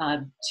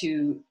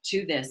 to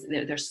this.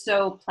 They're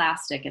so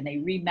plastic, and they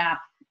remap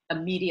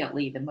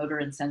immediately the motor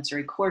and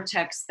sensory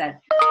cortex that,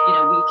 you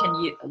know,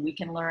 we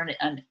can learn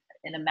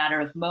in a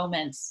matter of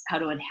moments how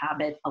to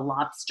inhabit a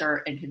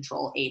lobster and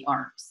control 8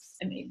 arms.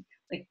 I mean,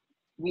 like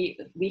we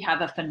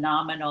have a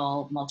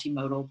phenomenal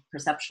multimodal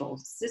perceptual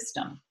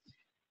system.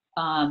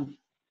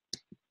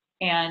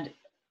 And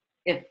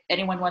if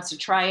anyone wants to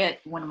try it,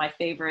 one of my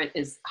favorite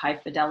is High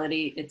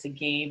Fidelity. It's a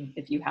game,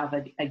 if you have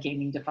a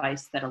gaming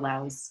device that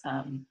allows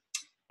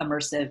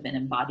immersive and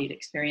embodied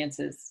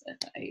experiences,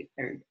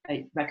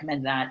 I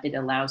recommend that. It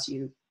allows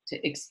you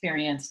to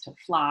experience, to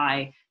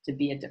fly, to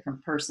be a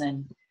different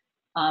person.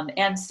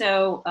 And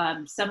so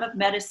some of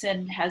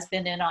medicine has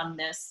been in on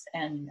this,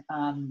 and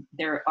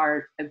there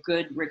are a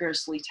good,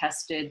 rigorously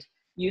tested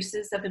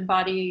uses of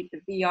embodied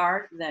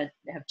VR that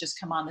have just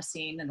come on the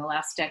scene in the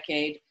last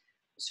decade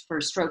for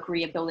stroke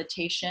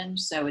rehabilitation.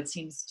 So it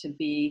seems to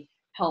be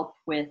help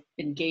with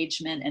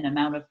engagement and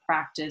amount of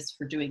practice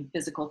for doing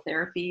physical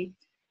therapy.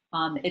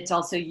 It's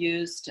also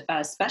used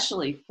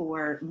especially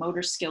for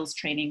motor skills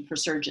training for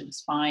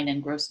surgeons. Fine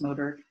and gross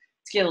motor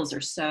skills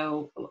are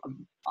so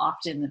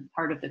often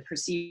part of the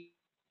procedure.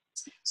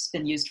 It's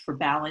been used for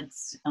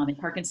balance in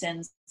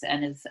Parkinson's,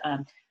 and is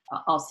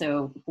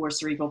also for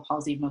cerebral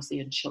palsy, mostly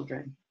in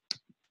children.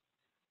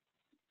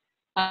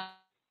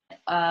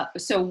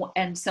 So,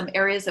 and some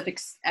areas of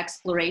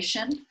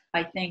exploration,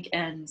 I think,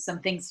 and some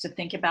things to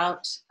think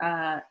about,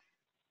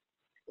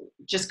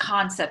 just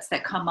concepts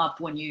that come up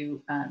when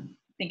you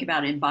think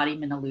about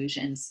embodiment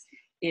illusions,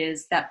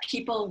 is that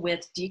people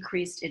with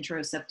decreased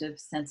interoceptive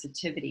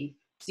sensitivity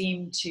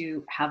seem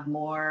to have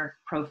more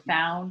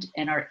profound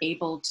and are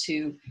able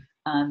to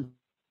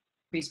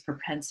increase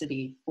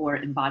propensity for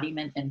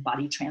embodiment and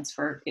body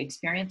transfer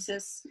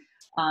experiences.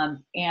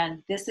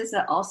 And this is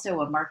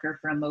also a marker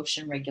for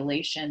emotion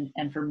regulation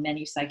and for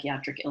many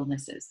psychiatric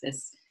illnesses,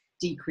 this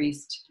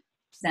decreased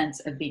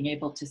sense of being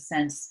able to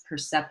sense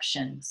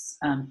perceptions,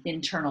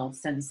 internal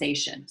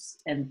sensations,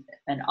 and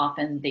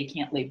often they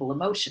can't label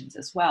emotions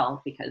as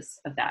well because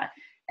of that,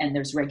 and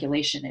there's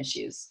regulation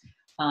issues.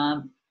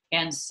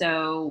 And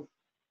so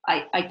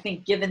I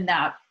think given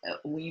that,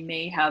 we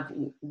may have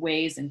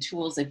ways and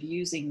tools of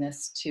using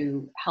this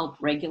to help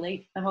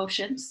regulate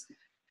emotions,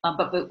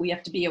 but we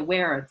have to be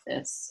aware of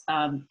this.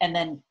 And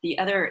then the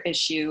other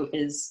issue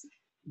is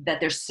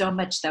that there's so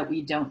much that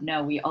we don't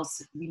know. We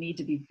need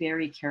to be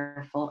very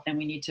careful, and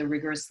we need to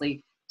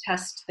rigorously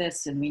test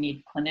this, and we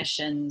need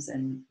clinicians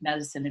and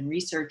medicine and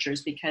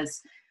researchers,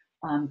 because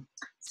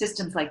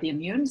systems like the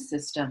immune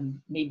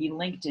system may be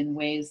linked in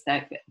ways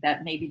that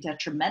may be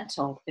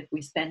detrimental if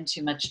we spend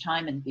too much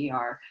time in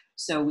VR.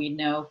 So we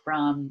know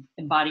from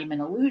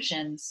embodiment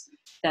illusions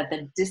that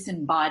the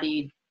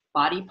disembodied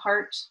body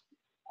part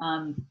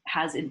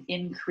has an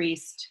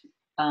increased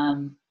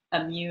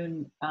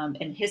immune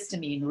and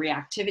histamine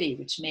reactivity,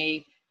 which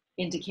may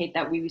indicate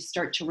that we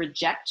start to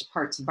reject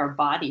parts of our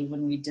body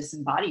when we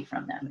disembody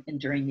from them and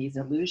during these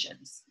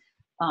illusions.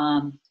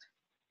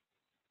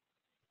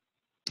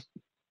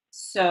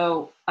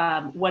 So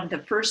one of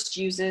the first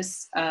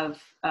uses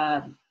of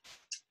an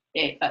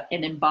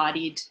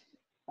embodied,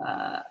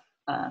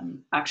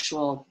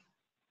 actual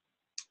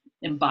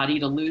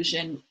embodied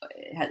illusion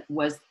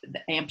was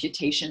the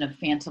amputation of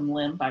phantom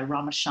limb by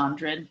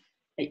Ramachandran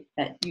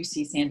at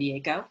UC San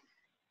Diego.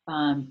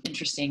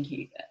 Interesting,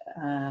 he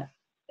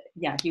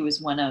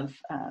was one of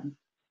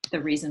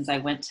the reasons I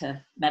went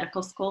to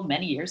medical school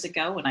many years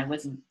ago when I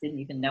didn't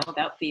even know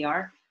about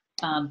VR.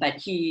 But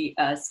he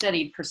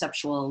studied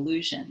perceptual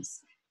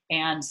illusions.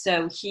 And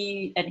so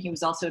he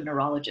was also a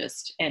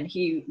neurologist, and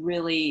he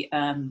really,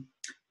 honed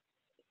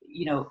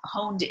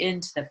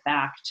into the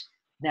fact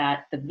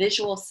that the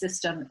visual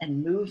system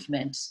and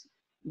movement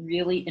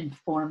really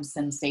inform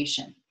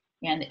sensation.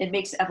 And it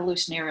makes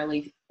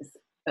evolutionarily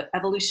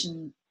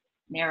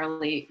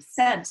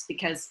sense,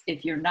 because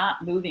if you're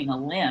not moving a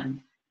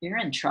limb, you're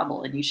in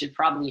trouble and you should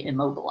probably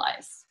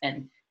immobilize.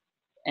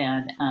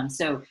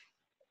 So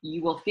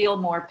you will feel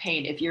more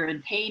pain. If you're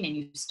in pain and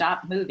you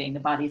stop moving, the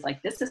body's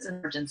like, this is an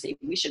emergency.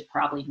 We should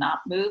probably not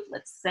move.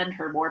 Let's send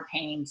her more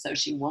pain so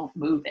she won't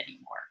move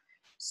anymore.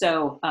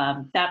 So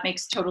that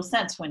makes total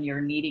sense when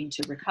you're needing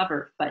to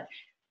recover. But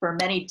for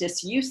many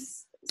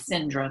disuse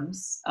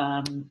syndromes,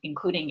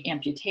 including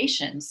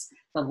amputations,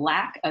 the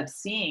lack of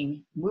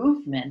seeing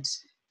movement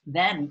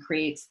then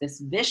creates this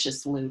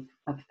vicious loop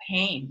of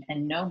pain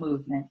and no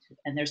movement,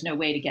 and there's no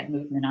way to get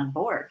movement on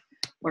board.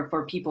 or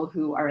for people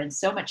who are in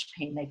so much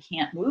pain they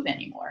can't move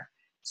anymore.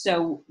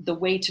 So the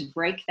way to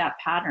break that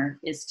pattern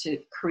is to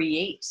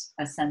create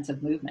a sense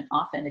of movement.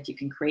 Often, if you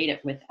can create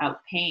it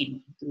without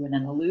pain through an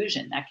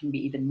illusion, that can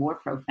be even more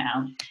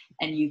profound,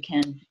 and you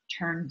can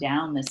turn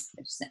down the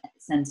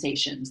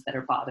sensations that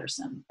are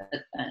bothersome,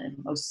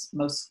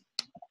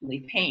 mostly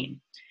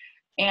pain.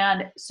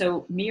 And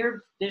so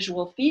mirror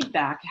visual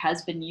feedback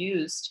has been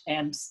used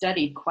and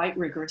studied quite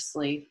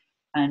rigorously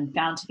and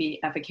found to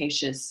be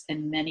efficacious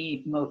in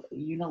many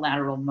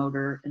unilateral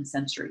motor and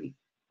sensory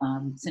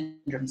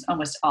syndromes,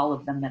 almost all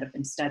of them that have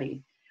been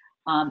studied.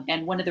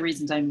 And one of the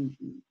reasons I'm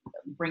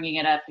bringing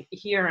it up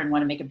here and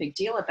want to make a big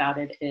deal about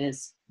it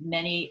is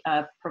many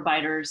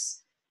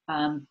providers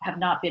have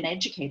not been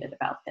educated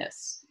about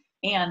this.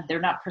 And they're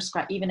not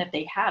prescribing, even if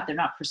they have, they're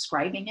not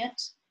prescribing it.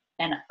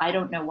 And I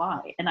don't know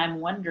why. And I'm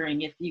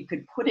wondering if you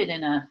could put it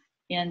in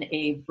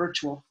a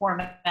virtual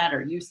format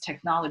or use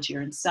technology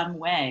or in some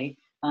way,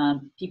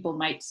 people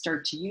might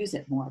start to use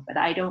it more. But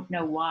I don't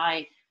know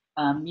why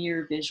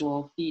mirror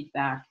visual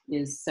feedback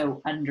is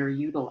so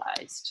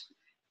underutilized.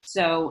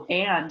 So,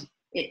 and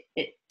it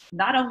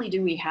not only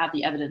do we have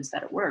the evidence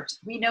that it works,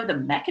 we know the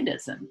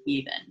mechanism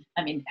even.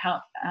 I mean,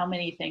 how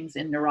many things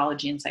in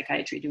neurology and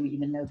psychiatry do we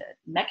even know the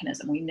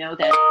mechanism? We know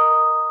that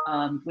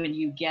when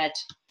you get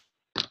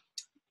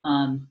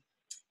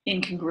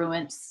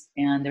incongruence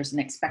and there's an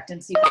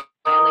expectancy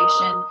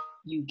violation,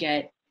 you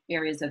get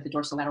areas of the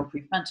dorsolateral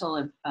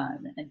prefrontal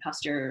and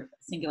posterior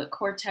cingulate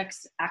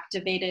cortex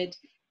activated,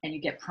 and you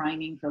get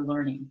priming for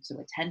learning. So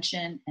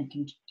attention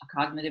and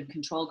cognitive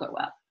control go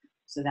up.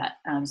 So that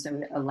so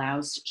it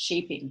allows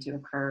shaping to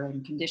occur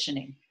and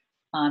conditioning.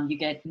 You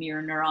get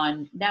mirror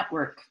neuron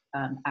network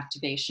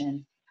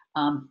activation.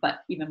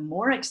 But even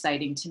more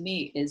exciting to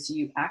me is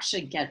you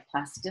actually get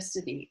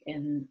plasticity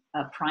in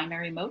a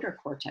primary motor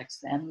cortex,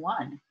 the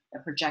M1,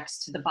 that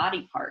projects to the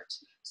body part.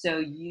 So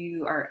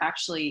you are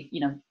actually,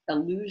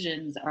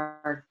 illusions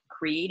are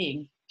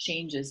creating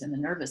changes in the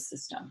nervous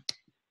system.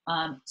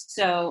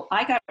 So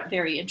I got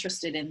very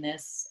interested in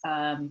this,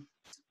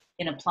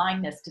 in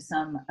applying this to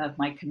some of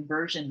my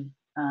conversion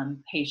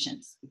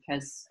patients,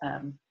 because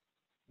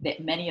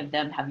many of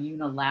them have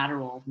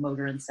unilateral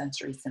motor and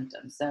sensory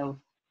symptoms. So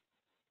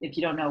if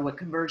you don't know what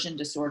conversion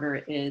disorder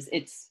is,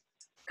 it's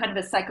kind of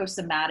a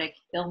psychosomatic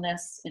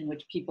illness in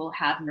which people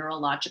have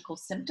neurological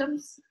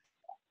symptoms,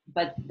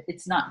 but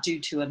it's not due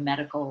to a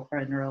medical or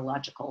a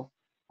neurological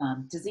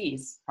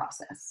disease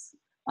process.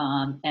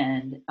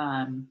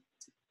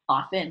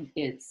 Often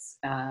it's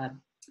a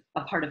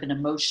part of an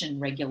emotion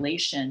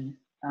regulation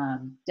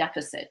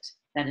deficit,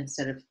 that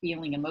instead of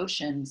feeling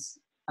emotions,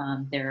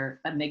 their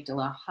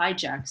amygdala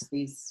hijacks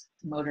these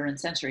motor and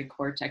sensory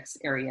cortex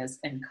areas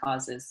and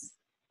causes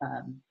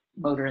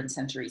motor and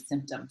sensory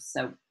symptoms.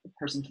 So the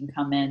person can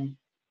come in,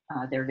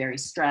 they're very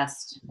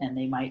stressed, and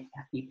they might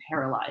be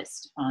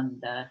paralyzed on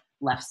the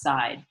left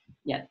side,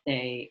 yet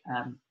they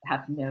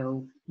have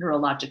no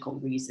neurological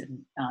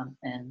reason.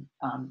 And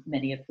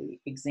many of the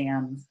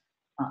exams,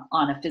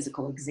 on a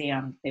physical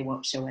exam, they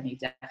won't show any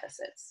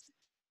deficits.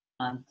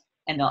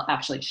 And they'll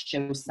actually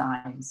show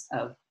signs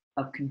of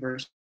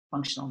conversion,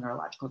 functional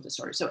neurological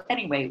disorder. So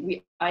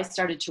anyway, I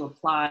started to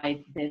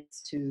apply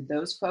this to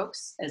those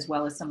folks, as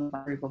well as some of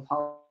my cerebral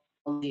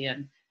palsy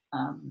and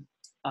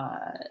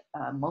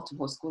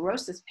multiple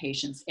sclerosis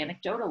patients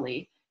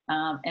anecdotally,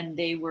 and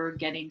they were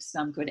getting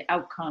some good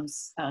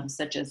outcomes,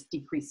 such as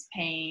decreased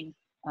pain,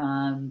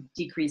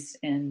 decrease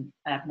in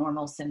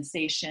abnormal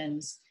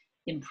sensations,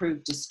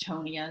 improved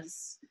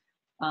dystonias.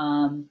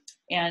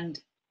 And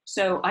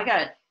so I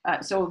got,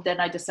 so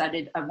then I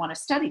decided I want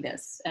to study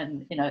this,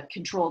 and in a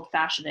controlled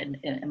fashion.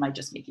 And am I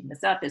just making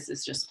this up? Is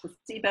this just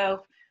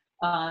placebo?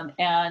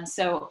 And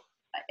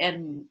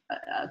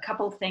a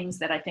couple of things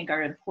that I think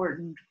are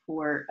important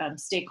for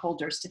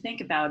stakeholders to think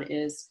about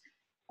is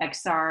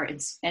XR.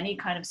 It's any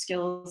kind of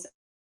skills,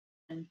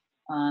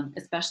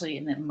 especially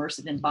in the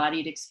immersive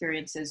embodied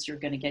experiences, you're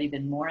going to get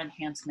even more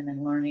enhancement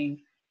in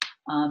learning.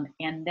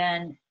 And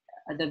then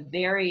the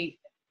very,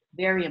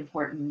 very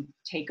important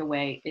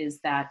takeaway is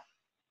that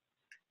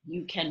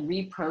you can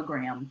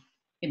reprogram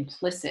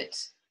implicit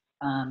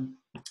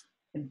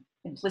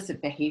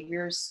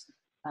behaviors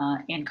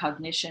and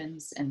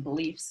cognitions and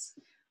beliefs.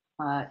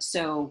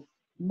 So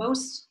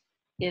most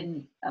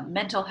in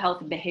mental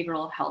health and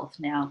behavioral health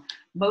now,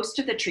 most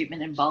of the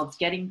treatment involves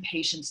getting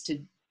patients to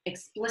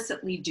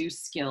explicitly do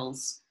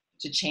skills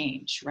to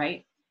change,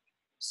 right?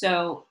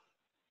 So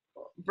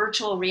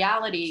virtual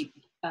reality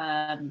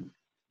can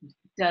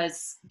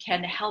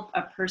help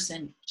a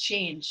person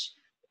change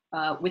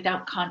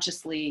without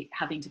consciously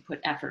having to put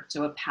effort,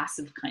 so a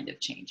passive kind of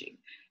changing.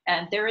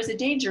 And there is a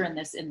danger in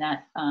this, in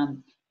that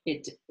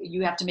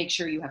you have to make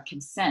sure you have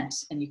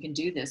consent, and you can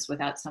do this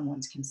without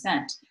someone's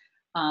consent.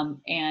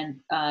 Many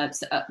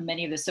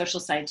of the social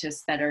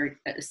scientists that are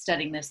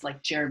studying this,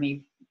 like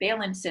Jeremy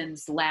Bailenson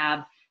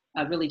lab,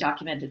 really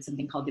documented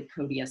something called the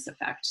Proteus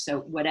effect.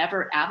 So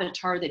whatever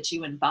avatar that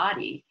you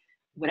embody,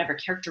 whatever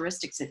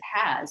characteristics it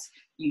has,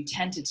 you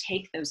tend to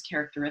take those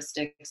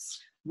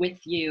characteristics with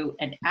you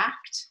and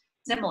act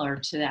similar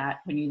to that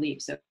when you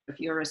leave. So if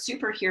you're a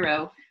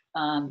superhero,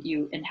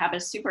 you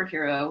inhabit a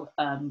superhero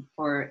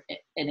for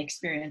an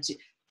experience.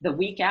 The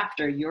week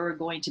after, you're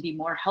going to be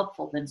more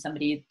helpful than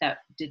somebody that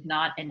did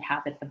not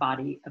inhabit the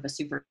body of a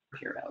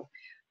superhero.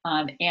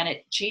 And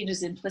it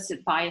changes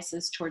implicit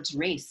biases towards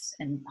race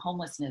and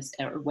homelessness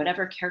or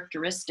whatever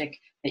characteristic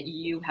that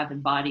you have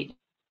embodied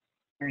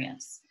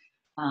experience.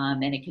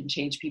 And it can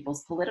change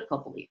people's political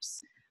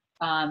beliefs.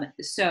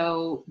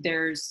 So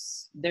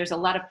there's a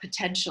lot of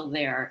potential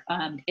there.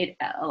 It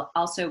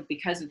also,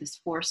 because of this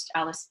forced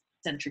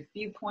allocentric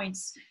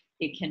viewpoints,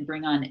 it can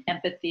bring on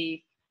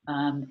empathy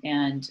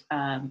and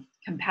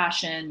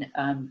compassion,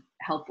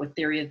 help with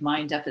theory of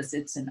mind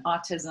deficits and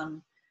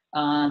autism.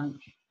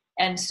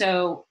 And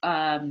so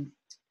and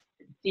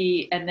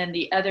then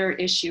the other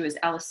issue is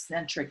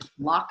allocentric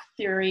block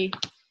theory.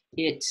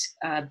 It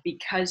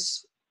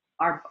because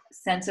our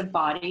sense of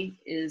body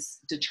is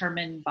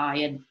determined by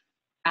an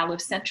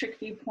allocentric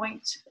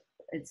viewpoint.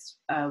 It's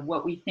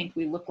what we think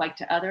we look like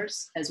to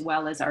others, as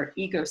well as our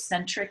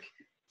egocentric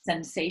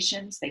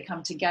sensations. They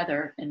come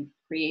together and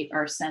create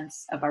our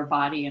sense of our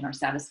body and our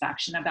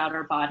satisfaction about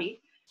our body.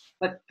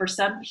 But for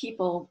some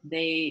people,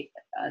 they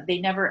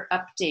never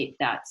update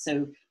that.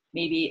 So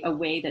maybe a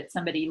way that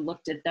somebody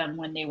looked at them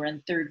when they were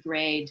in 3rd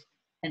grade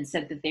and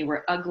said that they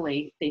were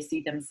ugly, they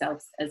see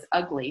themselves as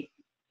ugly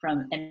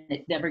and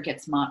it never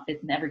gets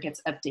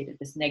updated,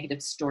 this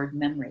negative stored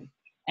memory.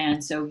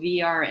 And so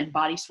VR and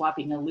body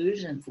swapping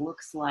illusions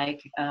looks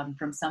like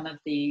from some of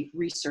the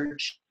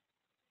research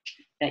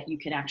that you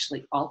can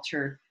actually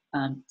alter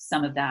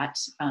some of that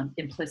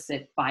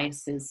implicit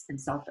biases and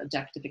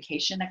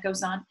self-objectification that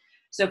goes on.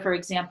 So for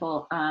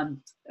example,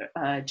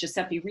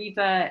 Giuseppe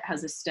Riva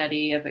has a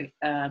study of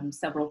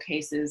several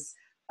cases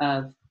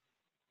of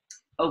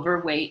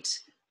overweight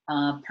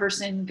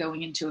person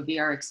going into a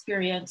VR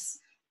experience,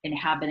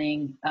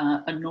 inhabiting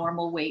a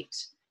normal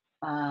weight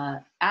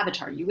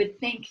avatar. You would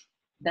think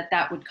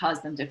that would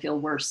cause them to feel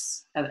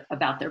worse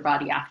about their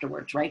body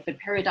afterwards, right? But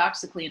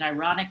paradoxically and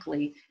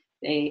ironically,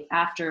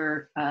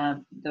 after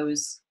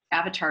those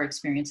avatar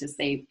experiences,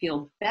 they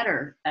feel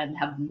better and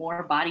have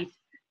more body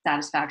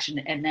satisfaction,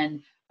 and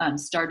then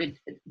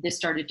this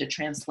started to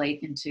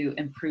translate into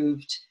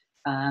improved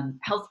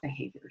health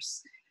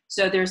behaviors.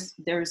 So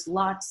there's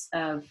lots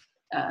of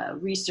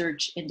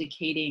research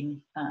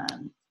indicating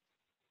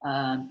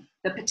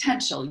the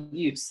potential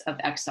use of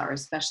XR,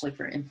 especially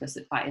for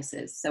implicit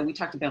biases. So we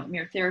talked about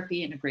mirror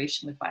therapy,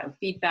 integration with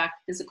biofeedback,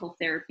 physical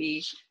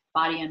therapy,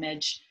 body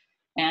image,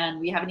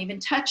 and we haven't even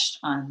touched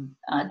on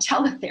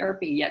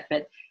teletherapy yet,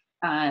 but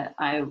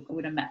I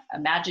would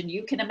imagine,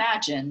 you can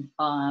imagine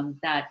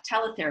that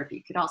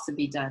teletherapy could also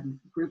be done,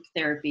 group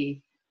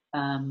therapy.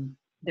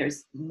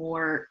 There's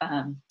more,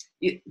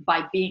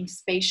 by being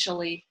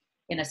spatially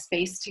in a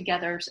space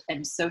together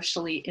and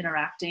socially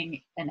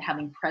interacting and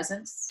having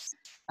presence,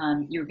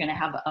 you're going to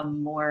have a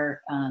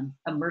more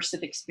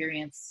immersive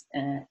experience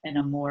and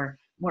a more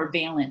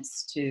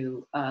valence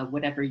to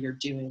whatever you're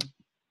doing.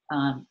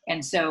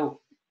 And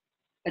so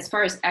as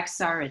far as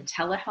XR and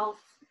telehealth,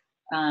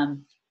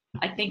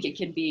 I think it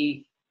can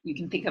be, you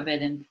can think of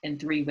it in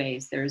 3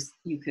 ways.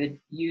 You could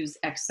use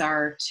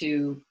XR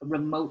to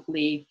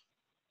remotely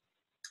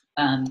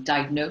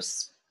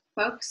diagnose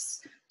folks.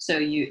 So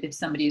if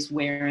somebody's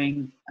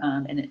wearing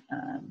an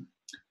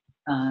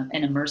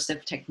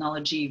immersive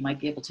technology, you might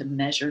be able to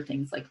measure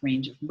things like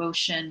range of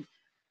motion.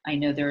 I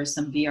know there are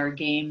some VR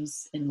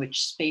games in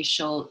which they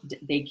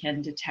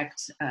can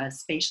detect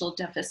spatial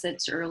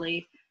deficits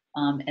early,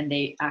 and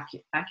they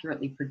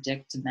accurately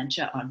predict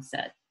dementia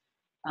onset.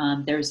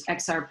 There's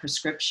XR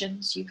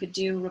prescriptions you could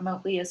do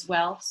remotely as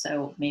well.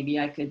 So maybe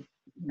I could,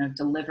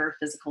 deliver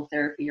physical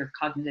therapy or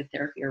cognitive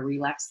therapy or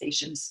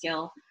relaxation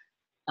skill.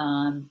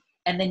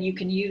 And then you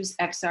can use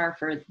XR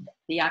for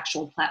the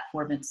actual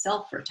platform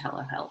itself for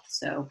telehealth.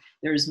 So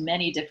there's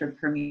many different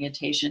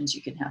permutations.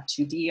 You can have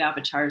 2D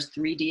avatars,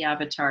 3D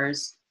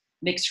avatars,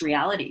 mixed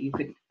reality.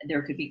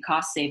 There could be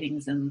cost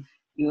savings, and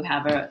you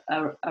have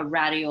a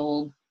ratty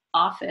old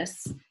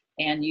office,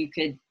 and you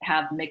could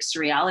have mixed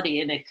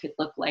reality, and it could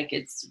look like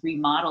it's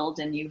remodeled,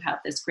 and you have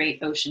this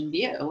great ocean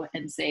view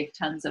and save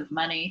tons of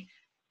money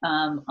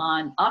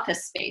on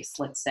office space,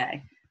 let's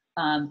say.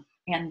 And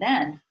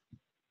then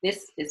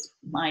this is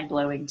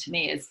mind-blowing to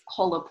me, is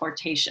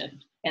holoportation.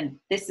 And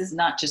this is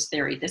not just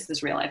theory, this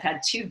is real. I've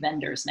had 2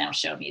 vendors now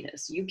show me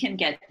this. You can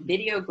get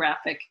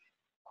videographic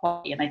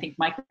quality, and I think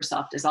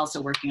Microsoft is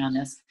also working on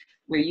this,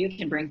 where you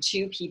can bring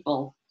 2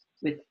 people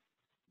with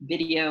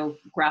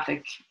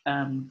videographic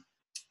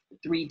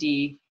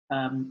 3D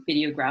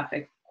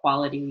videographic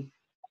quality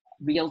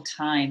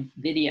real-time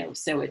video,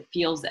 so it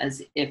feels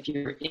as if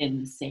you're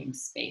in the same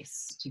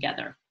space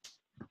together.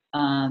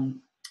 And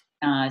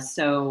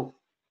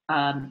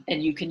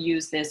you can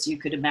use this, you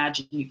could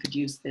imagine you could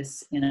use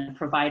this in a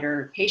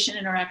provider-patient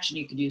interaction,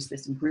 you could use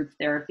this in group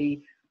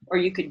therapy, or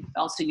you could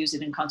also use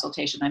it in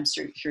consultation. I'm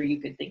sure you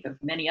could think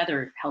of many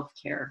other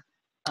healthcare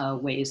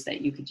ways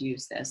that you could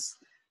use this.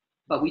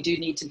 But we do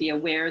need to be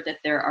aware that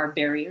there are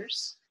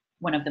barriers.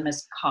 One of them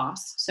is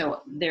cost.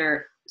 So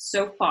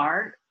so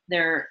far,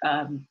 there,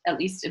 at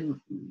least in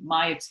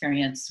my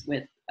experience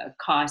with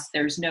cost,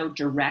 there's no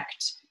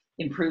direct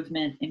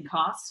improvement in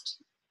cost.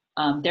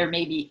 There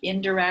may be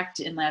indirect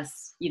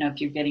unless,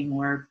 if you're getting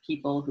more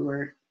people who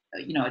are,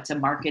 it's a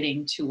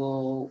marketing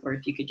tool, or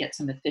if you could get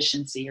some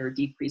efficiency or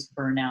decrease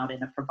burnout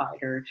in a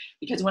provider.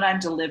 Because when I'm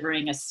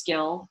delivering a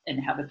skill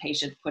and have a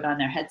patient put on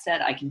their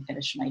headset, I can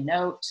finish my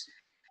note,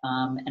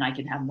 and I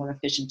can have more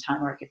efficient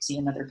time, or I could see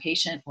another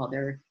patient while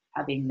they're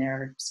having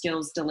their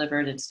skills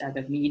delivered instead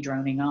of me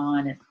droning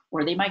on,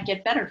 or they might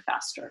get better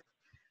faster.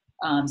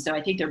 So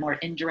I think there are more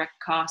indirect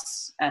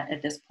costs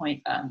at this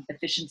point,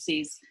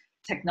 efficiencies,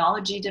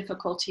 technology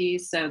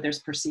difficulties. So there's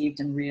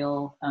perceived and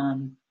real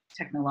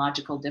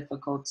technological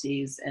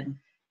difficulties, and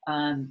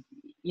and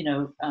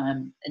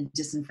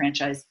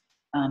disenfranchised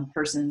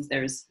persons.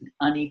 There's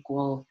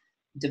unequal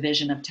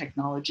division of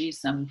technology.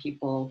 Some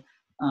people,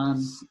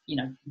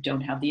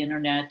 don't have the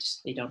internet,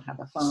 they don't have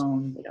a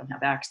phone, they don't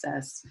have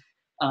access.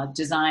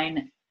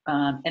 Design,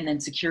 and then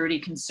security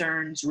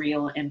concerns,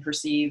 real and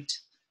perceived.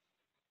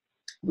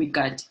 We've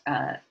got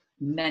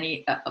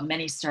many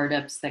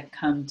startups that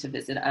come to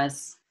visit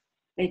us.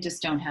 They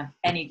just don't have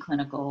any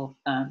clinical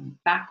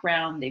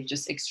background. They've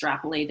just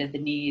extrapolated the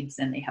needs,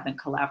 and they haven't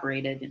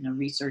collaborated in a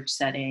research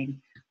setting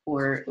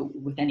or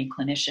with any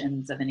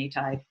clinicians of any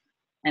type.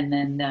 And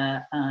then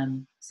the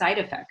side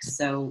effects.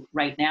 So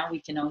right now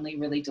we can only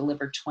really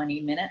deliver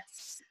 20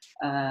 minutes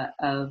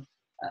of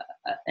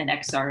an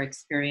XR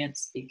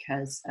experience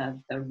because of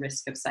the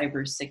risk of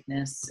cyber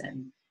sickness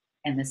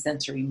and the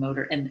sensory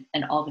motor and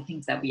all the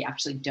things that we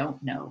actually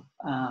don't know.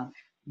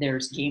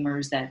 There's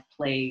gamers that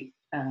play,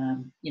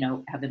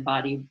 have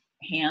embodied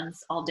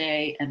hands all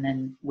day and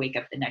then wake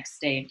up the next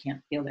day and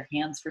can't feel their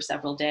hands for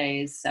several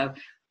days. So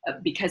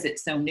because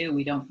it's so new,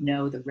 we don't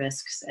know the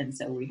risks. And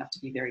so we have to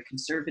be very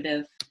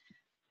conservative.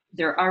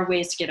 There are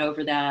ways to get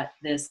over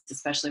this,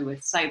 especially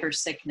with cyber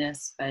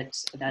sickness, but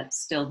that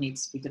still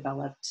needs to be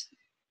developed.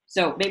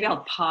 So maybe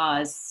I'll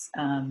pause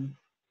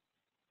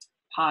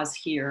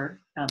here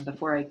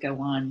before I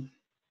go on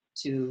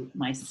to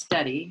my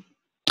study.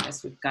 I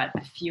guess we've got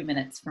a few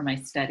minutes for my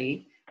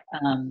study.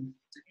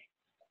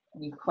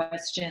 Any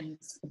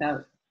questions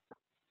about,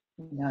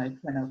 I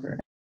went over.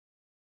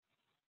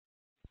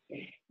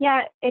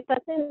 Yeah, it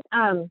doesn't,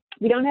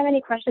 we don't have any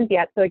questions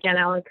yet. So again,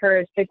 I'll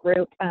encourage the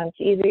group to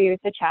either use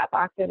the chat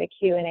box or the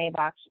Q&A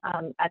box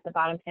at the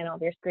bottom panel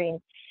of your screen.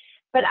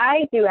 But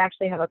I do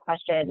actually have a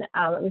question.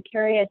 I'm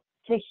curious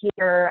to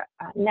hear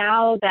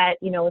now that,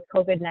 with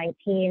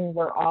COVID-19,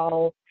 we're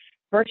all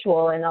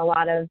virtual and a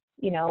lot of,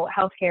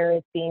 healthcare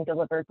is being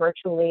delivered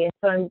virtually. And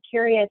so I'm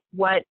curious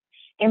what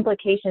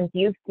implications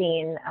you've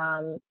seen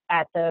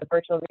at the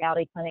virtual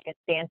reality clinic at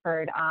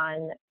Stanford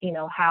on,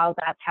 how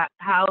that's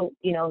how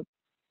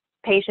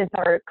patients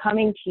are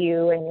coming to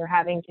you and you're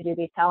having to do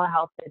these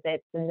telehealth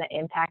visits and the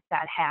impact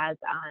that has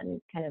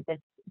on kind of this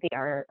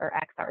VR or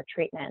XR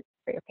treatment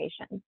for your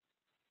patients,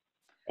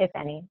 if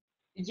any.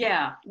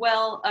 Yeah,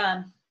 well,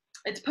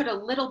 it's put a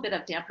little bit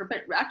of damper,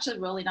 but actually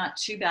really not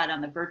too bad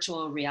on the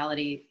virtual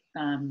reality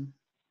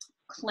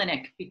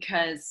clinic,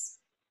 because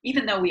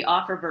even though we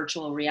offer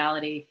virtual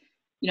reality,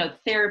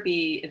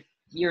 therapy, if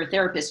you're a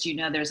therapist,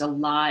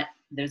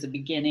 there's a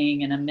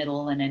beginning and a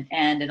middle and an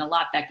end, and a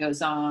lot that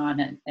goes on,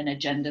 and an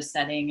agenda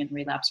setting and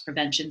relapse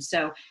prevention.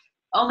 So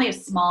only a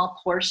small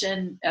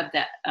portion of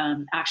the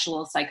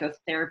actual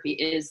psychotherapy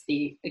is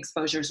the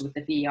exposures with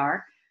the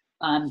VR.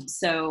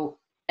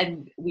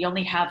 And we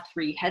only have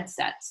 3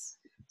 headsets.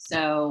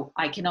 So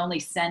I can only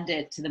send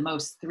it to the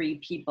most 3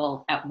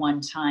 people at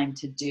one time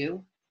to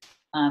do.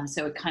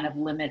 So it kind of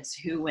limits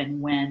who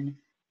and when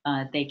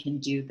they can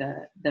do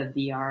the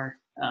VR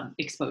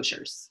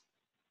exposures.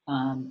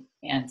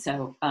 And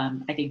so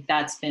I think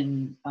that's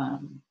been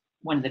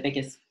one of the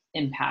biggest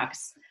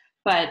impacts.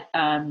 But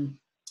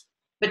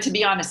to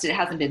be honest, it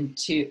hasn't been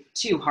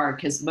too hard,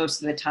 because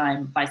most of the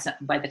time,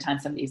 by the time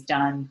somebody's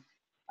done,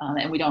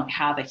 and we don't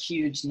have a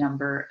huge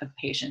number of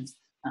patients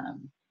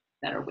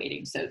that are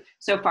waiting.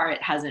 So far,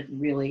 it hasn't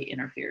really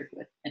interfered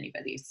with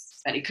anybody's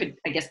study. Could,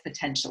 I guess,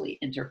 potentially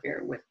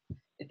interfere with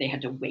if they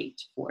had to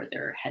wait for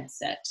their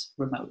headset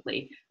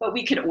remotely. But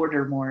we could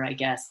order more, I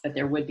guess, but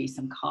there would be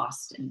some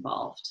cost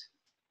involved.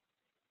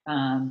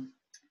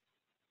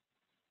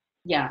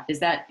 Yeah, is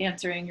that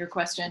answering your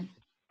question?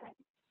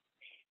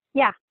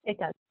 Yeah, it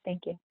does.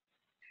 Thank you.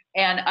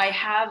 And I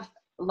have,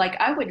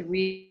 I would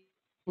really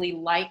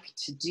like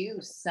to do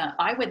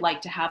I would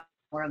like to have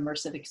more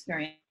immersive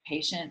experience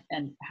patient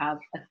and have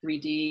a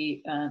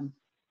 3D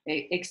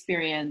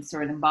experience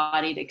or an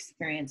embodied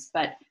experience,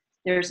 but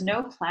there's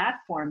no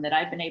platform that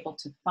I've been able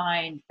to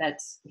find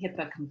that's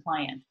HIPAA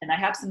compliant. And I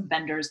have some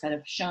vendors that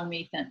have shown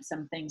me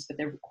some things, but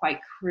they're quite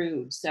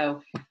crude.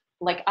 So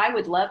I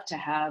would love to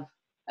have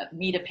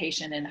meet a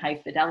patient in high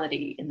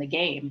fidelity in the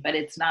game, but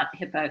it's not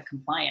HIPAA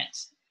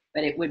compliant,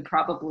 but it would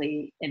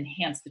probably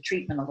enhance the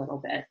treatment a little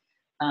bit.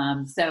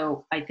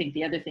 So I think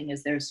the other thing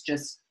is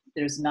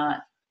there's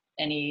not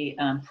any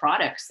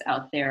products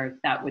out there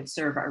that would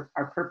serve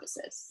our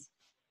purposes.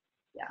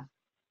 Yeah.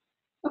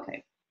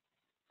 Okay.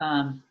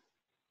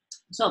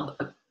 So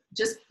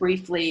just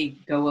briefly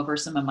go over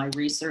some of my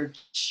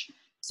research.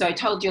 So I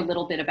told you a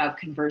little bit about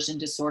conversion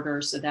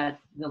disorder, so that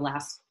the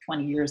last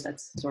 20 years,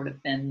 that's sort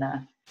of been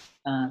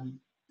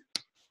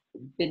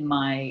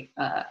my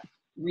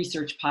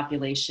research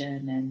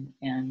population,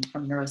 and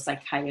from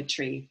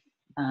neuropsychiatry,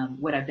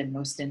 what I've been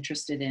most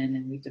interested in.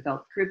 And we've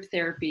developed group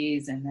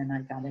therapies, and then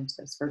I got into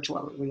this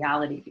virtual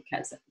reality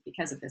because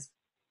of this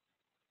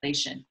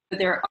relation. But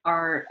there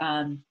are,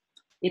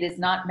 it is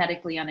not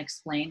medically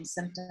unexplained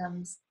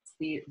symptoms.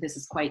 This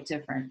is quite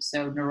different.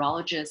 So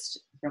neurologists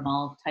from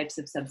all types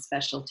of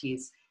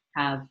subspecialties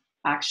have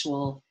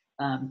actual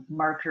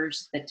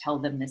markers that tell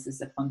them this is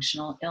a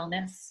functional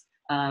illness.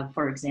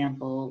 For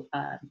example,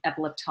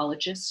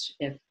 epileptologists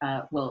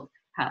will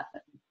have,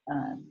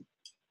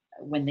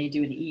 when they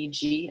do an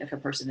EEG, if a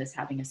person is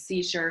having a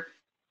seizure,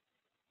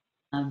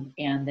 and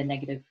they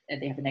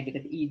have a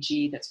negative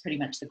EEG, that's pretty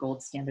much the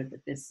gold standard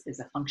that this is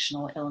a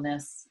functional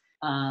illness.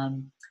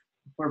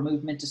 For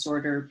movement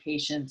disorder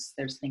patients,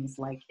 there's things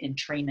like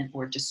entrainment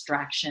or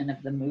distraction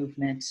of the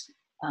movement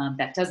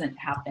that doesn't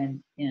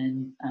happen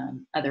in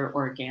other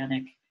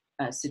organic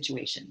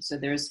situations. So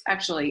there's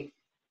actually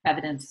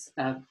evidence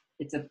of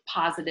it's a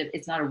positive,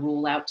 it's not a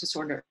rule out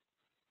disorder.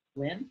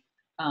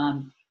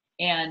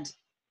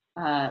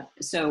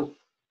 So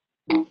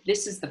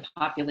this is the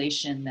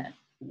population that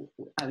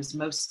I was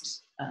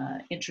most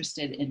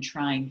interested in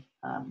trying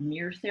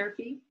mirror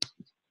therapy.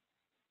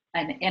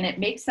 And it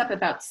makes up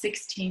about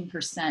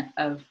 16%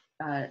 of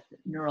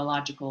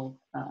neurological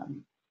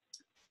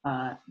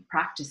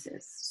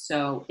practices.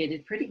 So it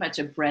is pretty much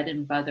a bread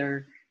and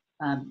butter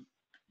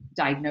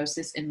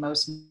diagnosis in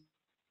most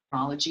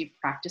neurology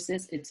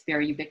practices. It's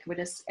very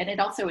ubiquitous. And it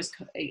also is,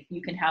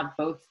 you can have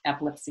both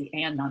epilepsy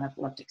and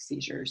non-epileptic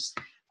seizures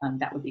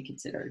that would be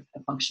considered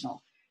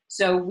functional.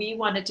 So we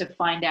wanted to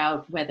find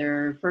out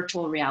whether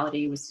virtual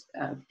reality was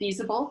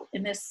feasible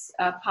in this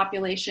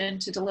population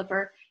to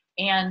deliver,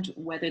 and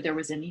whether there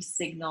was any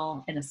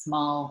signal in a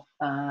small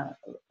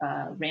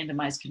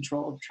randomized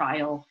controlled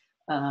trial,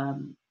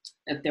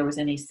 if there was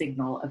any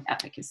signal of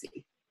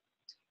efficacy.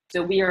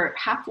 So we are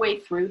halfway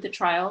through the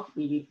trial.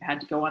 We had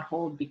to go on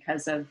hold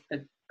because of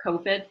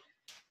COVID,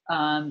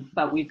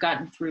 but we've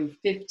gotten through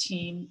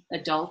 15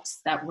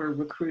 adults that were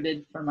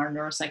recruited from our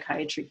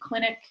neuropsychiatry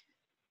clinic.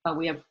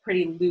 We have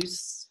pretty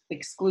loose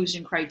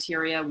exclusion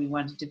criteria. We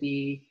wanted to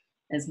be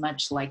as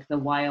much like the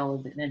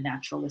wild and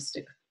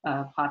naturalistic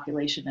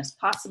population as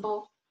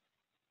possible.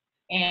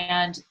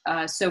 And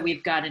so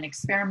we've got an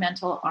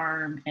experimental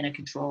arm and a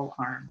control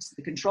arm. So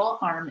the control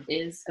arm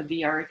is a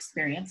VR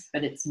experience,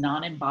 but it's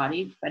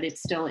non-embodied, but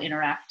it's still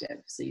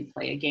interactive. So you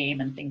play a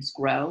game and things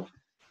grow.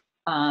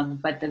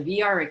 But the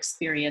VR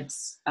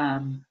experience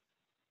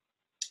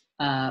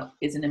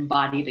is an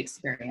embodied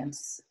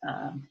experience.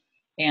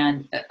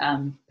 And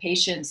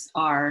patients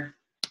are,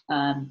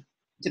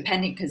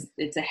 depending, because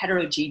it's a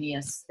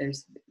heterogeneous,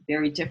 there's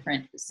very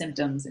different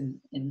symptoms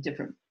in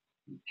different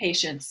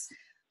patients.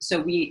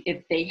 So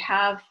if they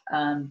have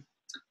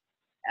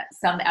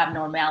some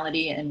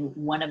abnormality in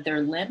one of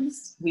their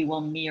limbs, we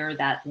will mirror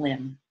that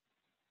limb.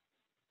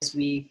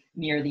 We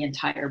mirror the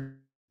entire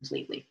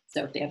completely.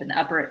 So if they have an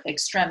upper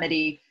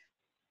extremity,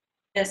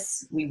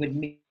 we would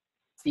mirror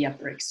the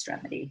upper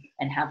extremity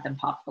and have them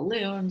pop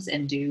balloons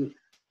and do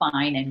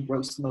fine and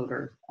gross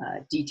motor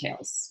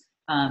details.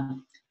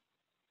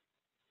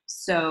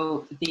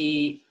 So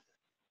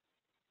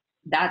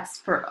that's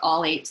for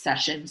all 8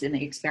 sessions in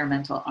the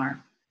experimental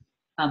arm.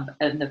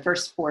 In the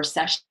first 4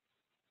 sessions,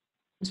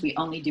 we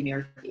only do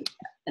mirror therapy.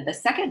 The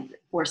second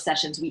 4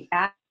 sessions, we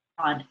add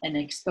on an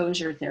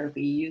exposure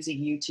therapy using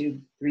YouTube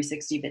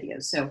 360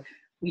 videos. So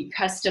we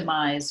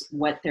customize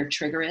what their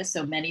trigger is.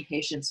 So many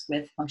patients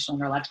with functional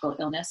neurological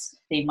illness,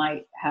 they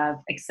might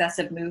have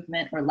excessive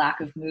movement or lack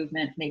of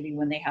movement, maybe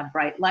when they have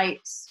bright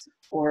lights,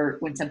 or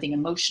when something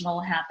emotional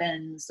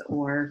happens,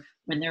 or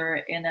when they're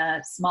in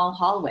a small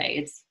hallway.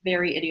 It's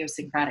very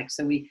idiosyncratic.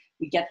 So we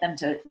get them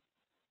to,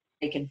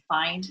 they can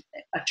find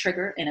a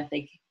trigger, and if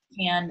they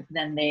can,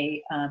 then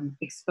they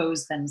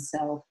expose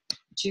themselves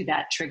to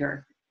that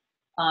trigger.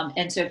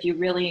 And so if you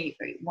really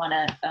want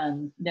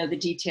to know the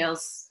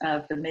details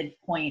of the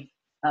midpoint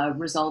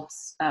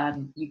results,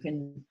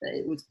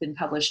 it's been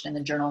published in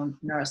the Journal of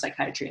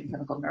Neuropsychiatry and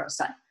Clinical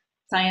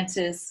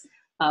Neurosciences.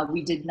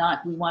 We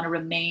want to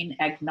remain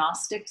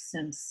agnostic,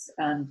 since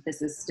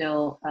this is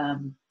still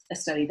a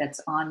study that's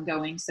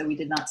ongoing. So we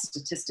did not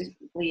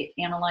statistically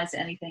analyze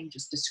anything,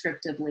 just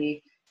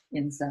descriptively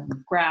in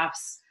some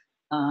graphs.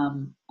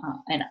 And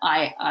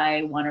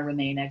I want to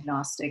remain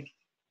agnostic.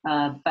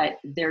 But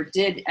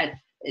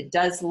it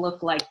does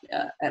look like,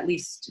 at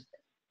least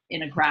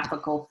in a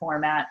graphical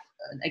format,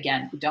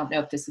 again, we don't know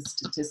if this is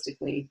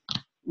statistically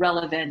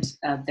relevant.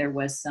 There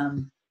was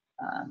some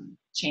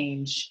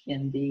change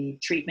in the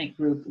treatment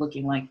group,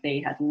 looking like they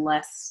had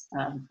less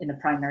in the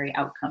primary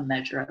outcome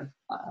measure of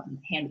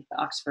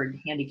Oxford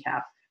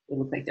Handicap. It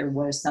looked like there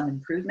was some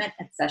improvement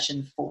at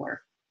session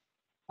 4.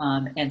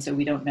 And so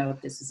we don't know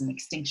if this is an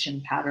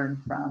extinction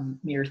pattern from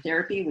mirror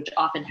therapy, which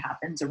often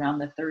happens around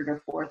the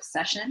 3rd or 4th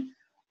session,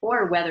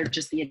 or whether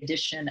just the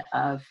addition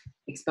of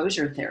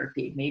exposure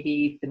therapy.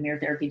 Maybe the mirror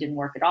therapy didn't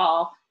work at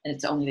all, and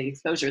it's only the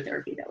exposure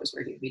therapy that was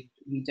working. We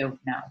don't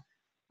know.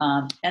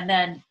 And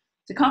then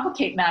to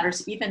complicate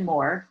matters even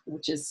more,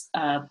 which is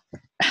the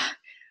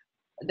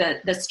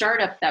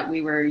startup that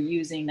we were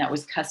using that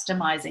was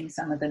customizing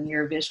some of the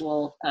mirror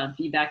visual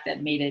feedback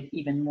that made it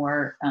even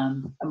more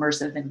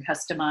immersive and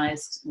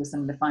customized with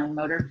some of the fine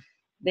motor,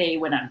 they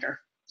went under.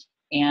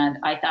 And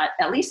I thought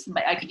at least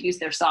I could use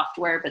their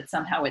software, but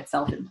somehow it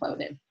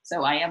self-imploded.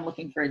 So I am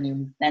looking for a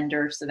new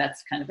vendor. So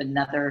that's kind of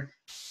another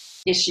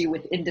issue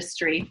with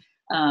industry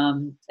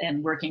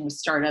and working with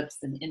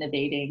startups and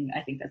innovating.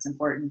 I think that's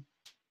important.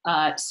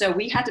 So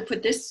we had to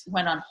put this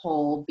one on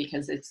hold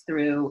because it's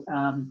through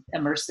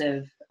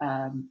immersive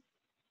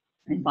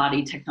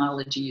embodied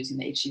technology using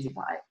the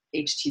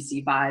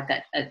HTC Vive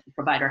that a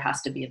provider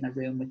has to be in the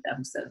room with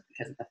them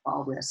because of the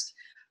fall risk.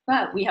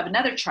 But we have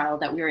another trial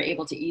that we were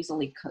able to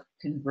easily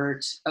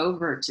convert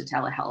over to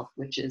telehealth,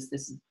 which is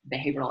this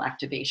behavioral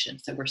activation.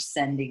 So we're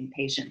sending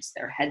patients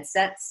their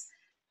headsets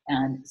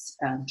and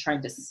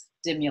trying to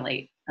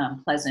stimulate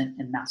pleasant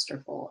and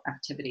masterful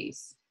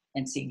activities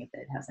and seeing if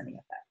it has any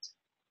effect.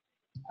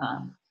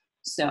 I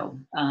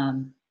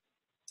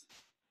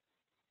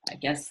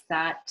guess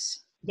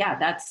that's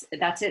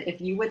it.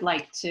 If you would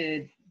like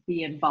to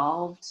be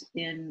involved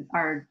in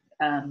our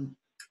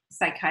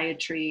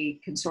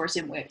psychiatry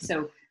consortium,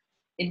 so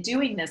in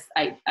doing this,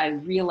 I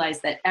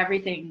realized that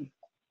everything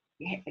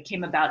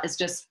came about as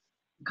just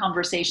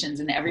conversations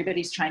and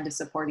everybody's trying to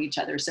support each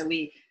other. So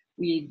we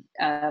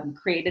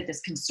created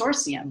this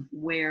consortium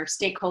where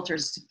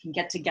stakeholders can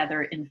get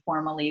together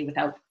informally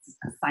without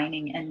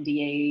signing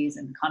NDAs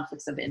and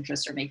conflicts of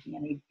interest or making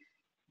any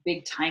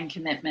big time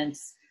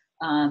commitments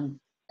in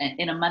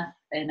a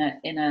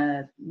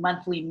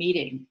monthly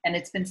meeting. And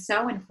it's been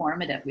so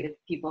informative. We have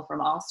people from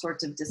all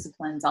sorts of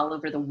disciplines all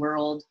over the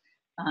world,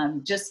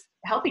 just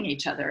helping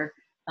each other.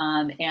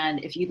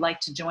 And if you'd like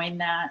to join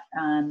that,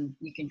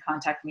 you can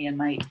contact me in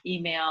my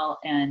email,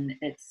 and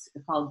it's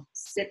called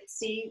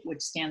SITC, which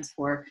stands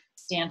for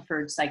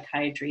Stanford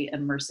Psychiatry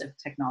Immersive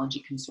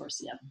Technology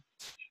Consortium.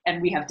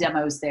 And we have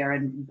demos there,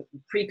 and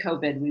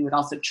pre-COVID, we would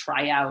also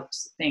try out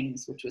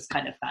things, which was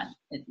kind of fun.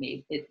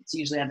 It's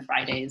usually on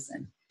Fridays,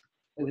 and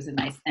it was a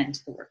nice end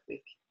to the work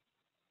week.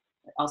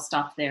 I'll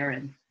stop there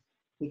and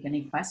take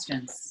any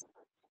questions.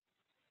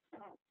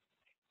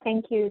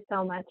 Thank you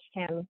so much,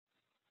 Kim.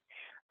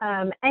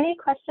 Any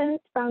questions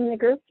from the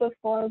group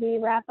before we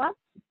wrap up?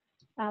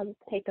 I'll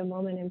take a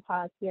moment and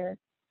pause here.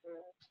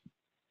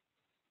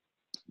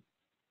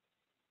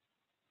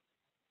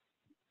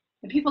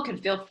 And people can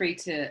feel free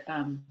to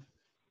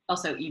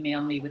also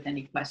email me with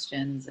any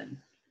questions. And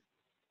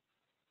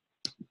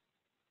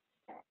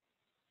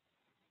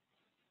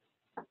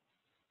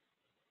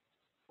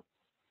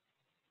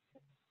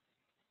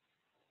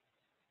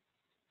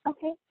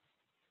okay.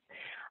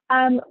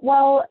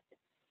 Well,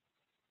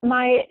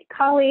 my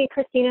colleague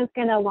Christina is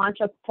going to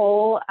launch a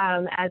poll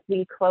as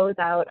we close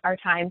out our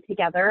time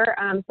together.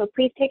 So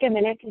please take a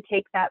minute to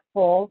take that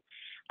poll.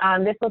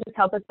 This will just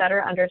help us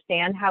better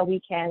understand how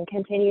we can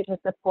continue to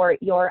support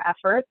your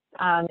efforts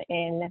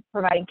in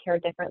providing care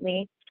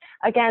differently.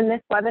 Again,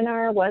 this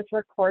webinar was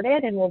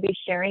recorded, and we'll be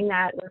sharing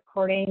that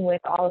recording with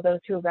all of those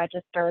who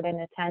registered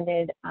and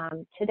attended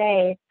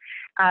today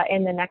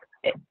in the next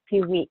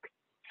few weeks.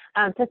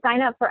 To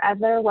sign up for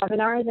other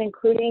webinars,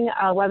 including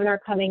a webinar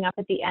coming up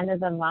at the end of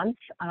the month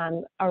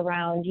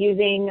around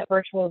using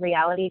virtual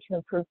reality to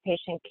improve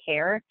patient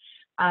care,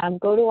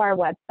 go to our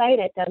website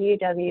at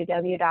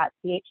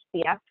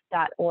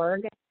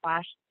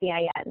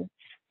www.chcf.org/CIN.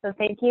 So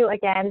thank you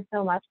again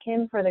so much,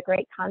 Kim, for the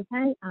great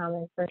content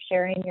and for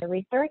sharing your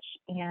research.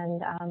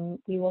 And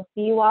we will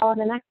see you all in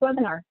the next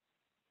webinar.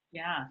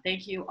 yeah,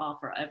 thank you all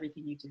for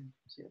everything you do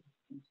too.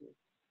 Thank you.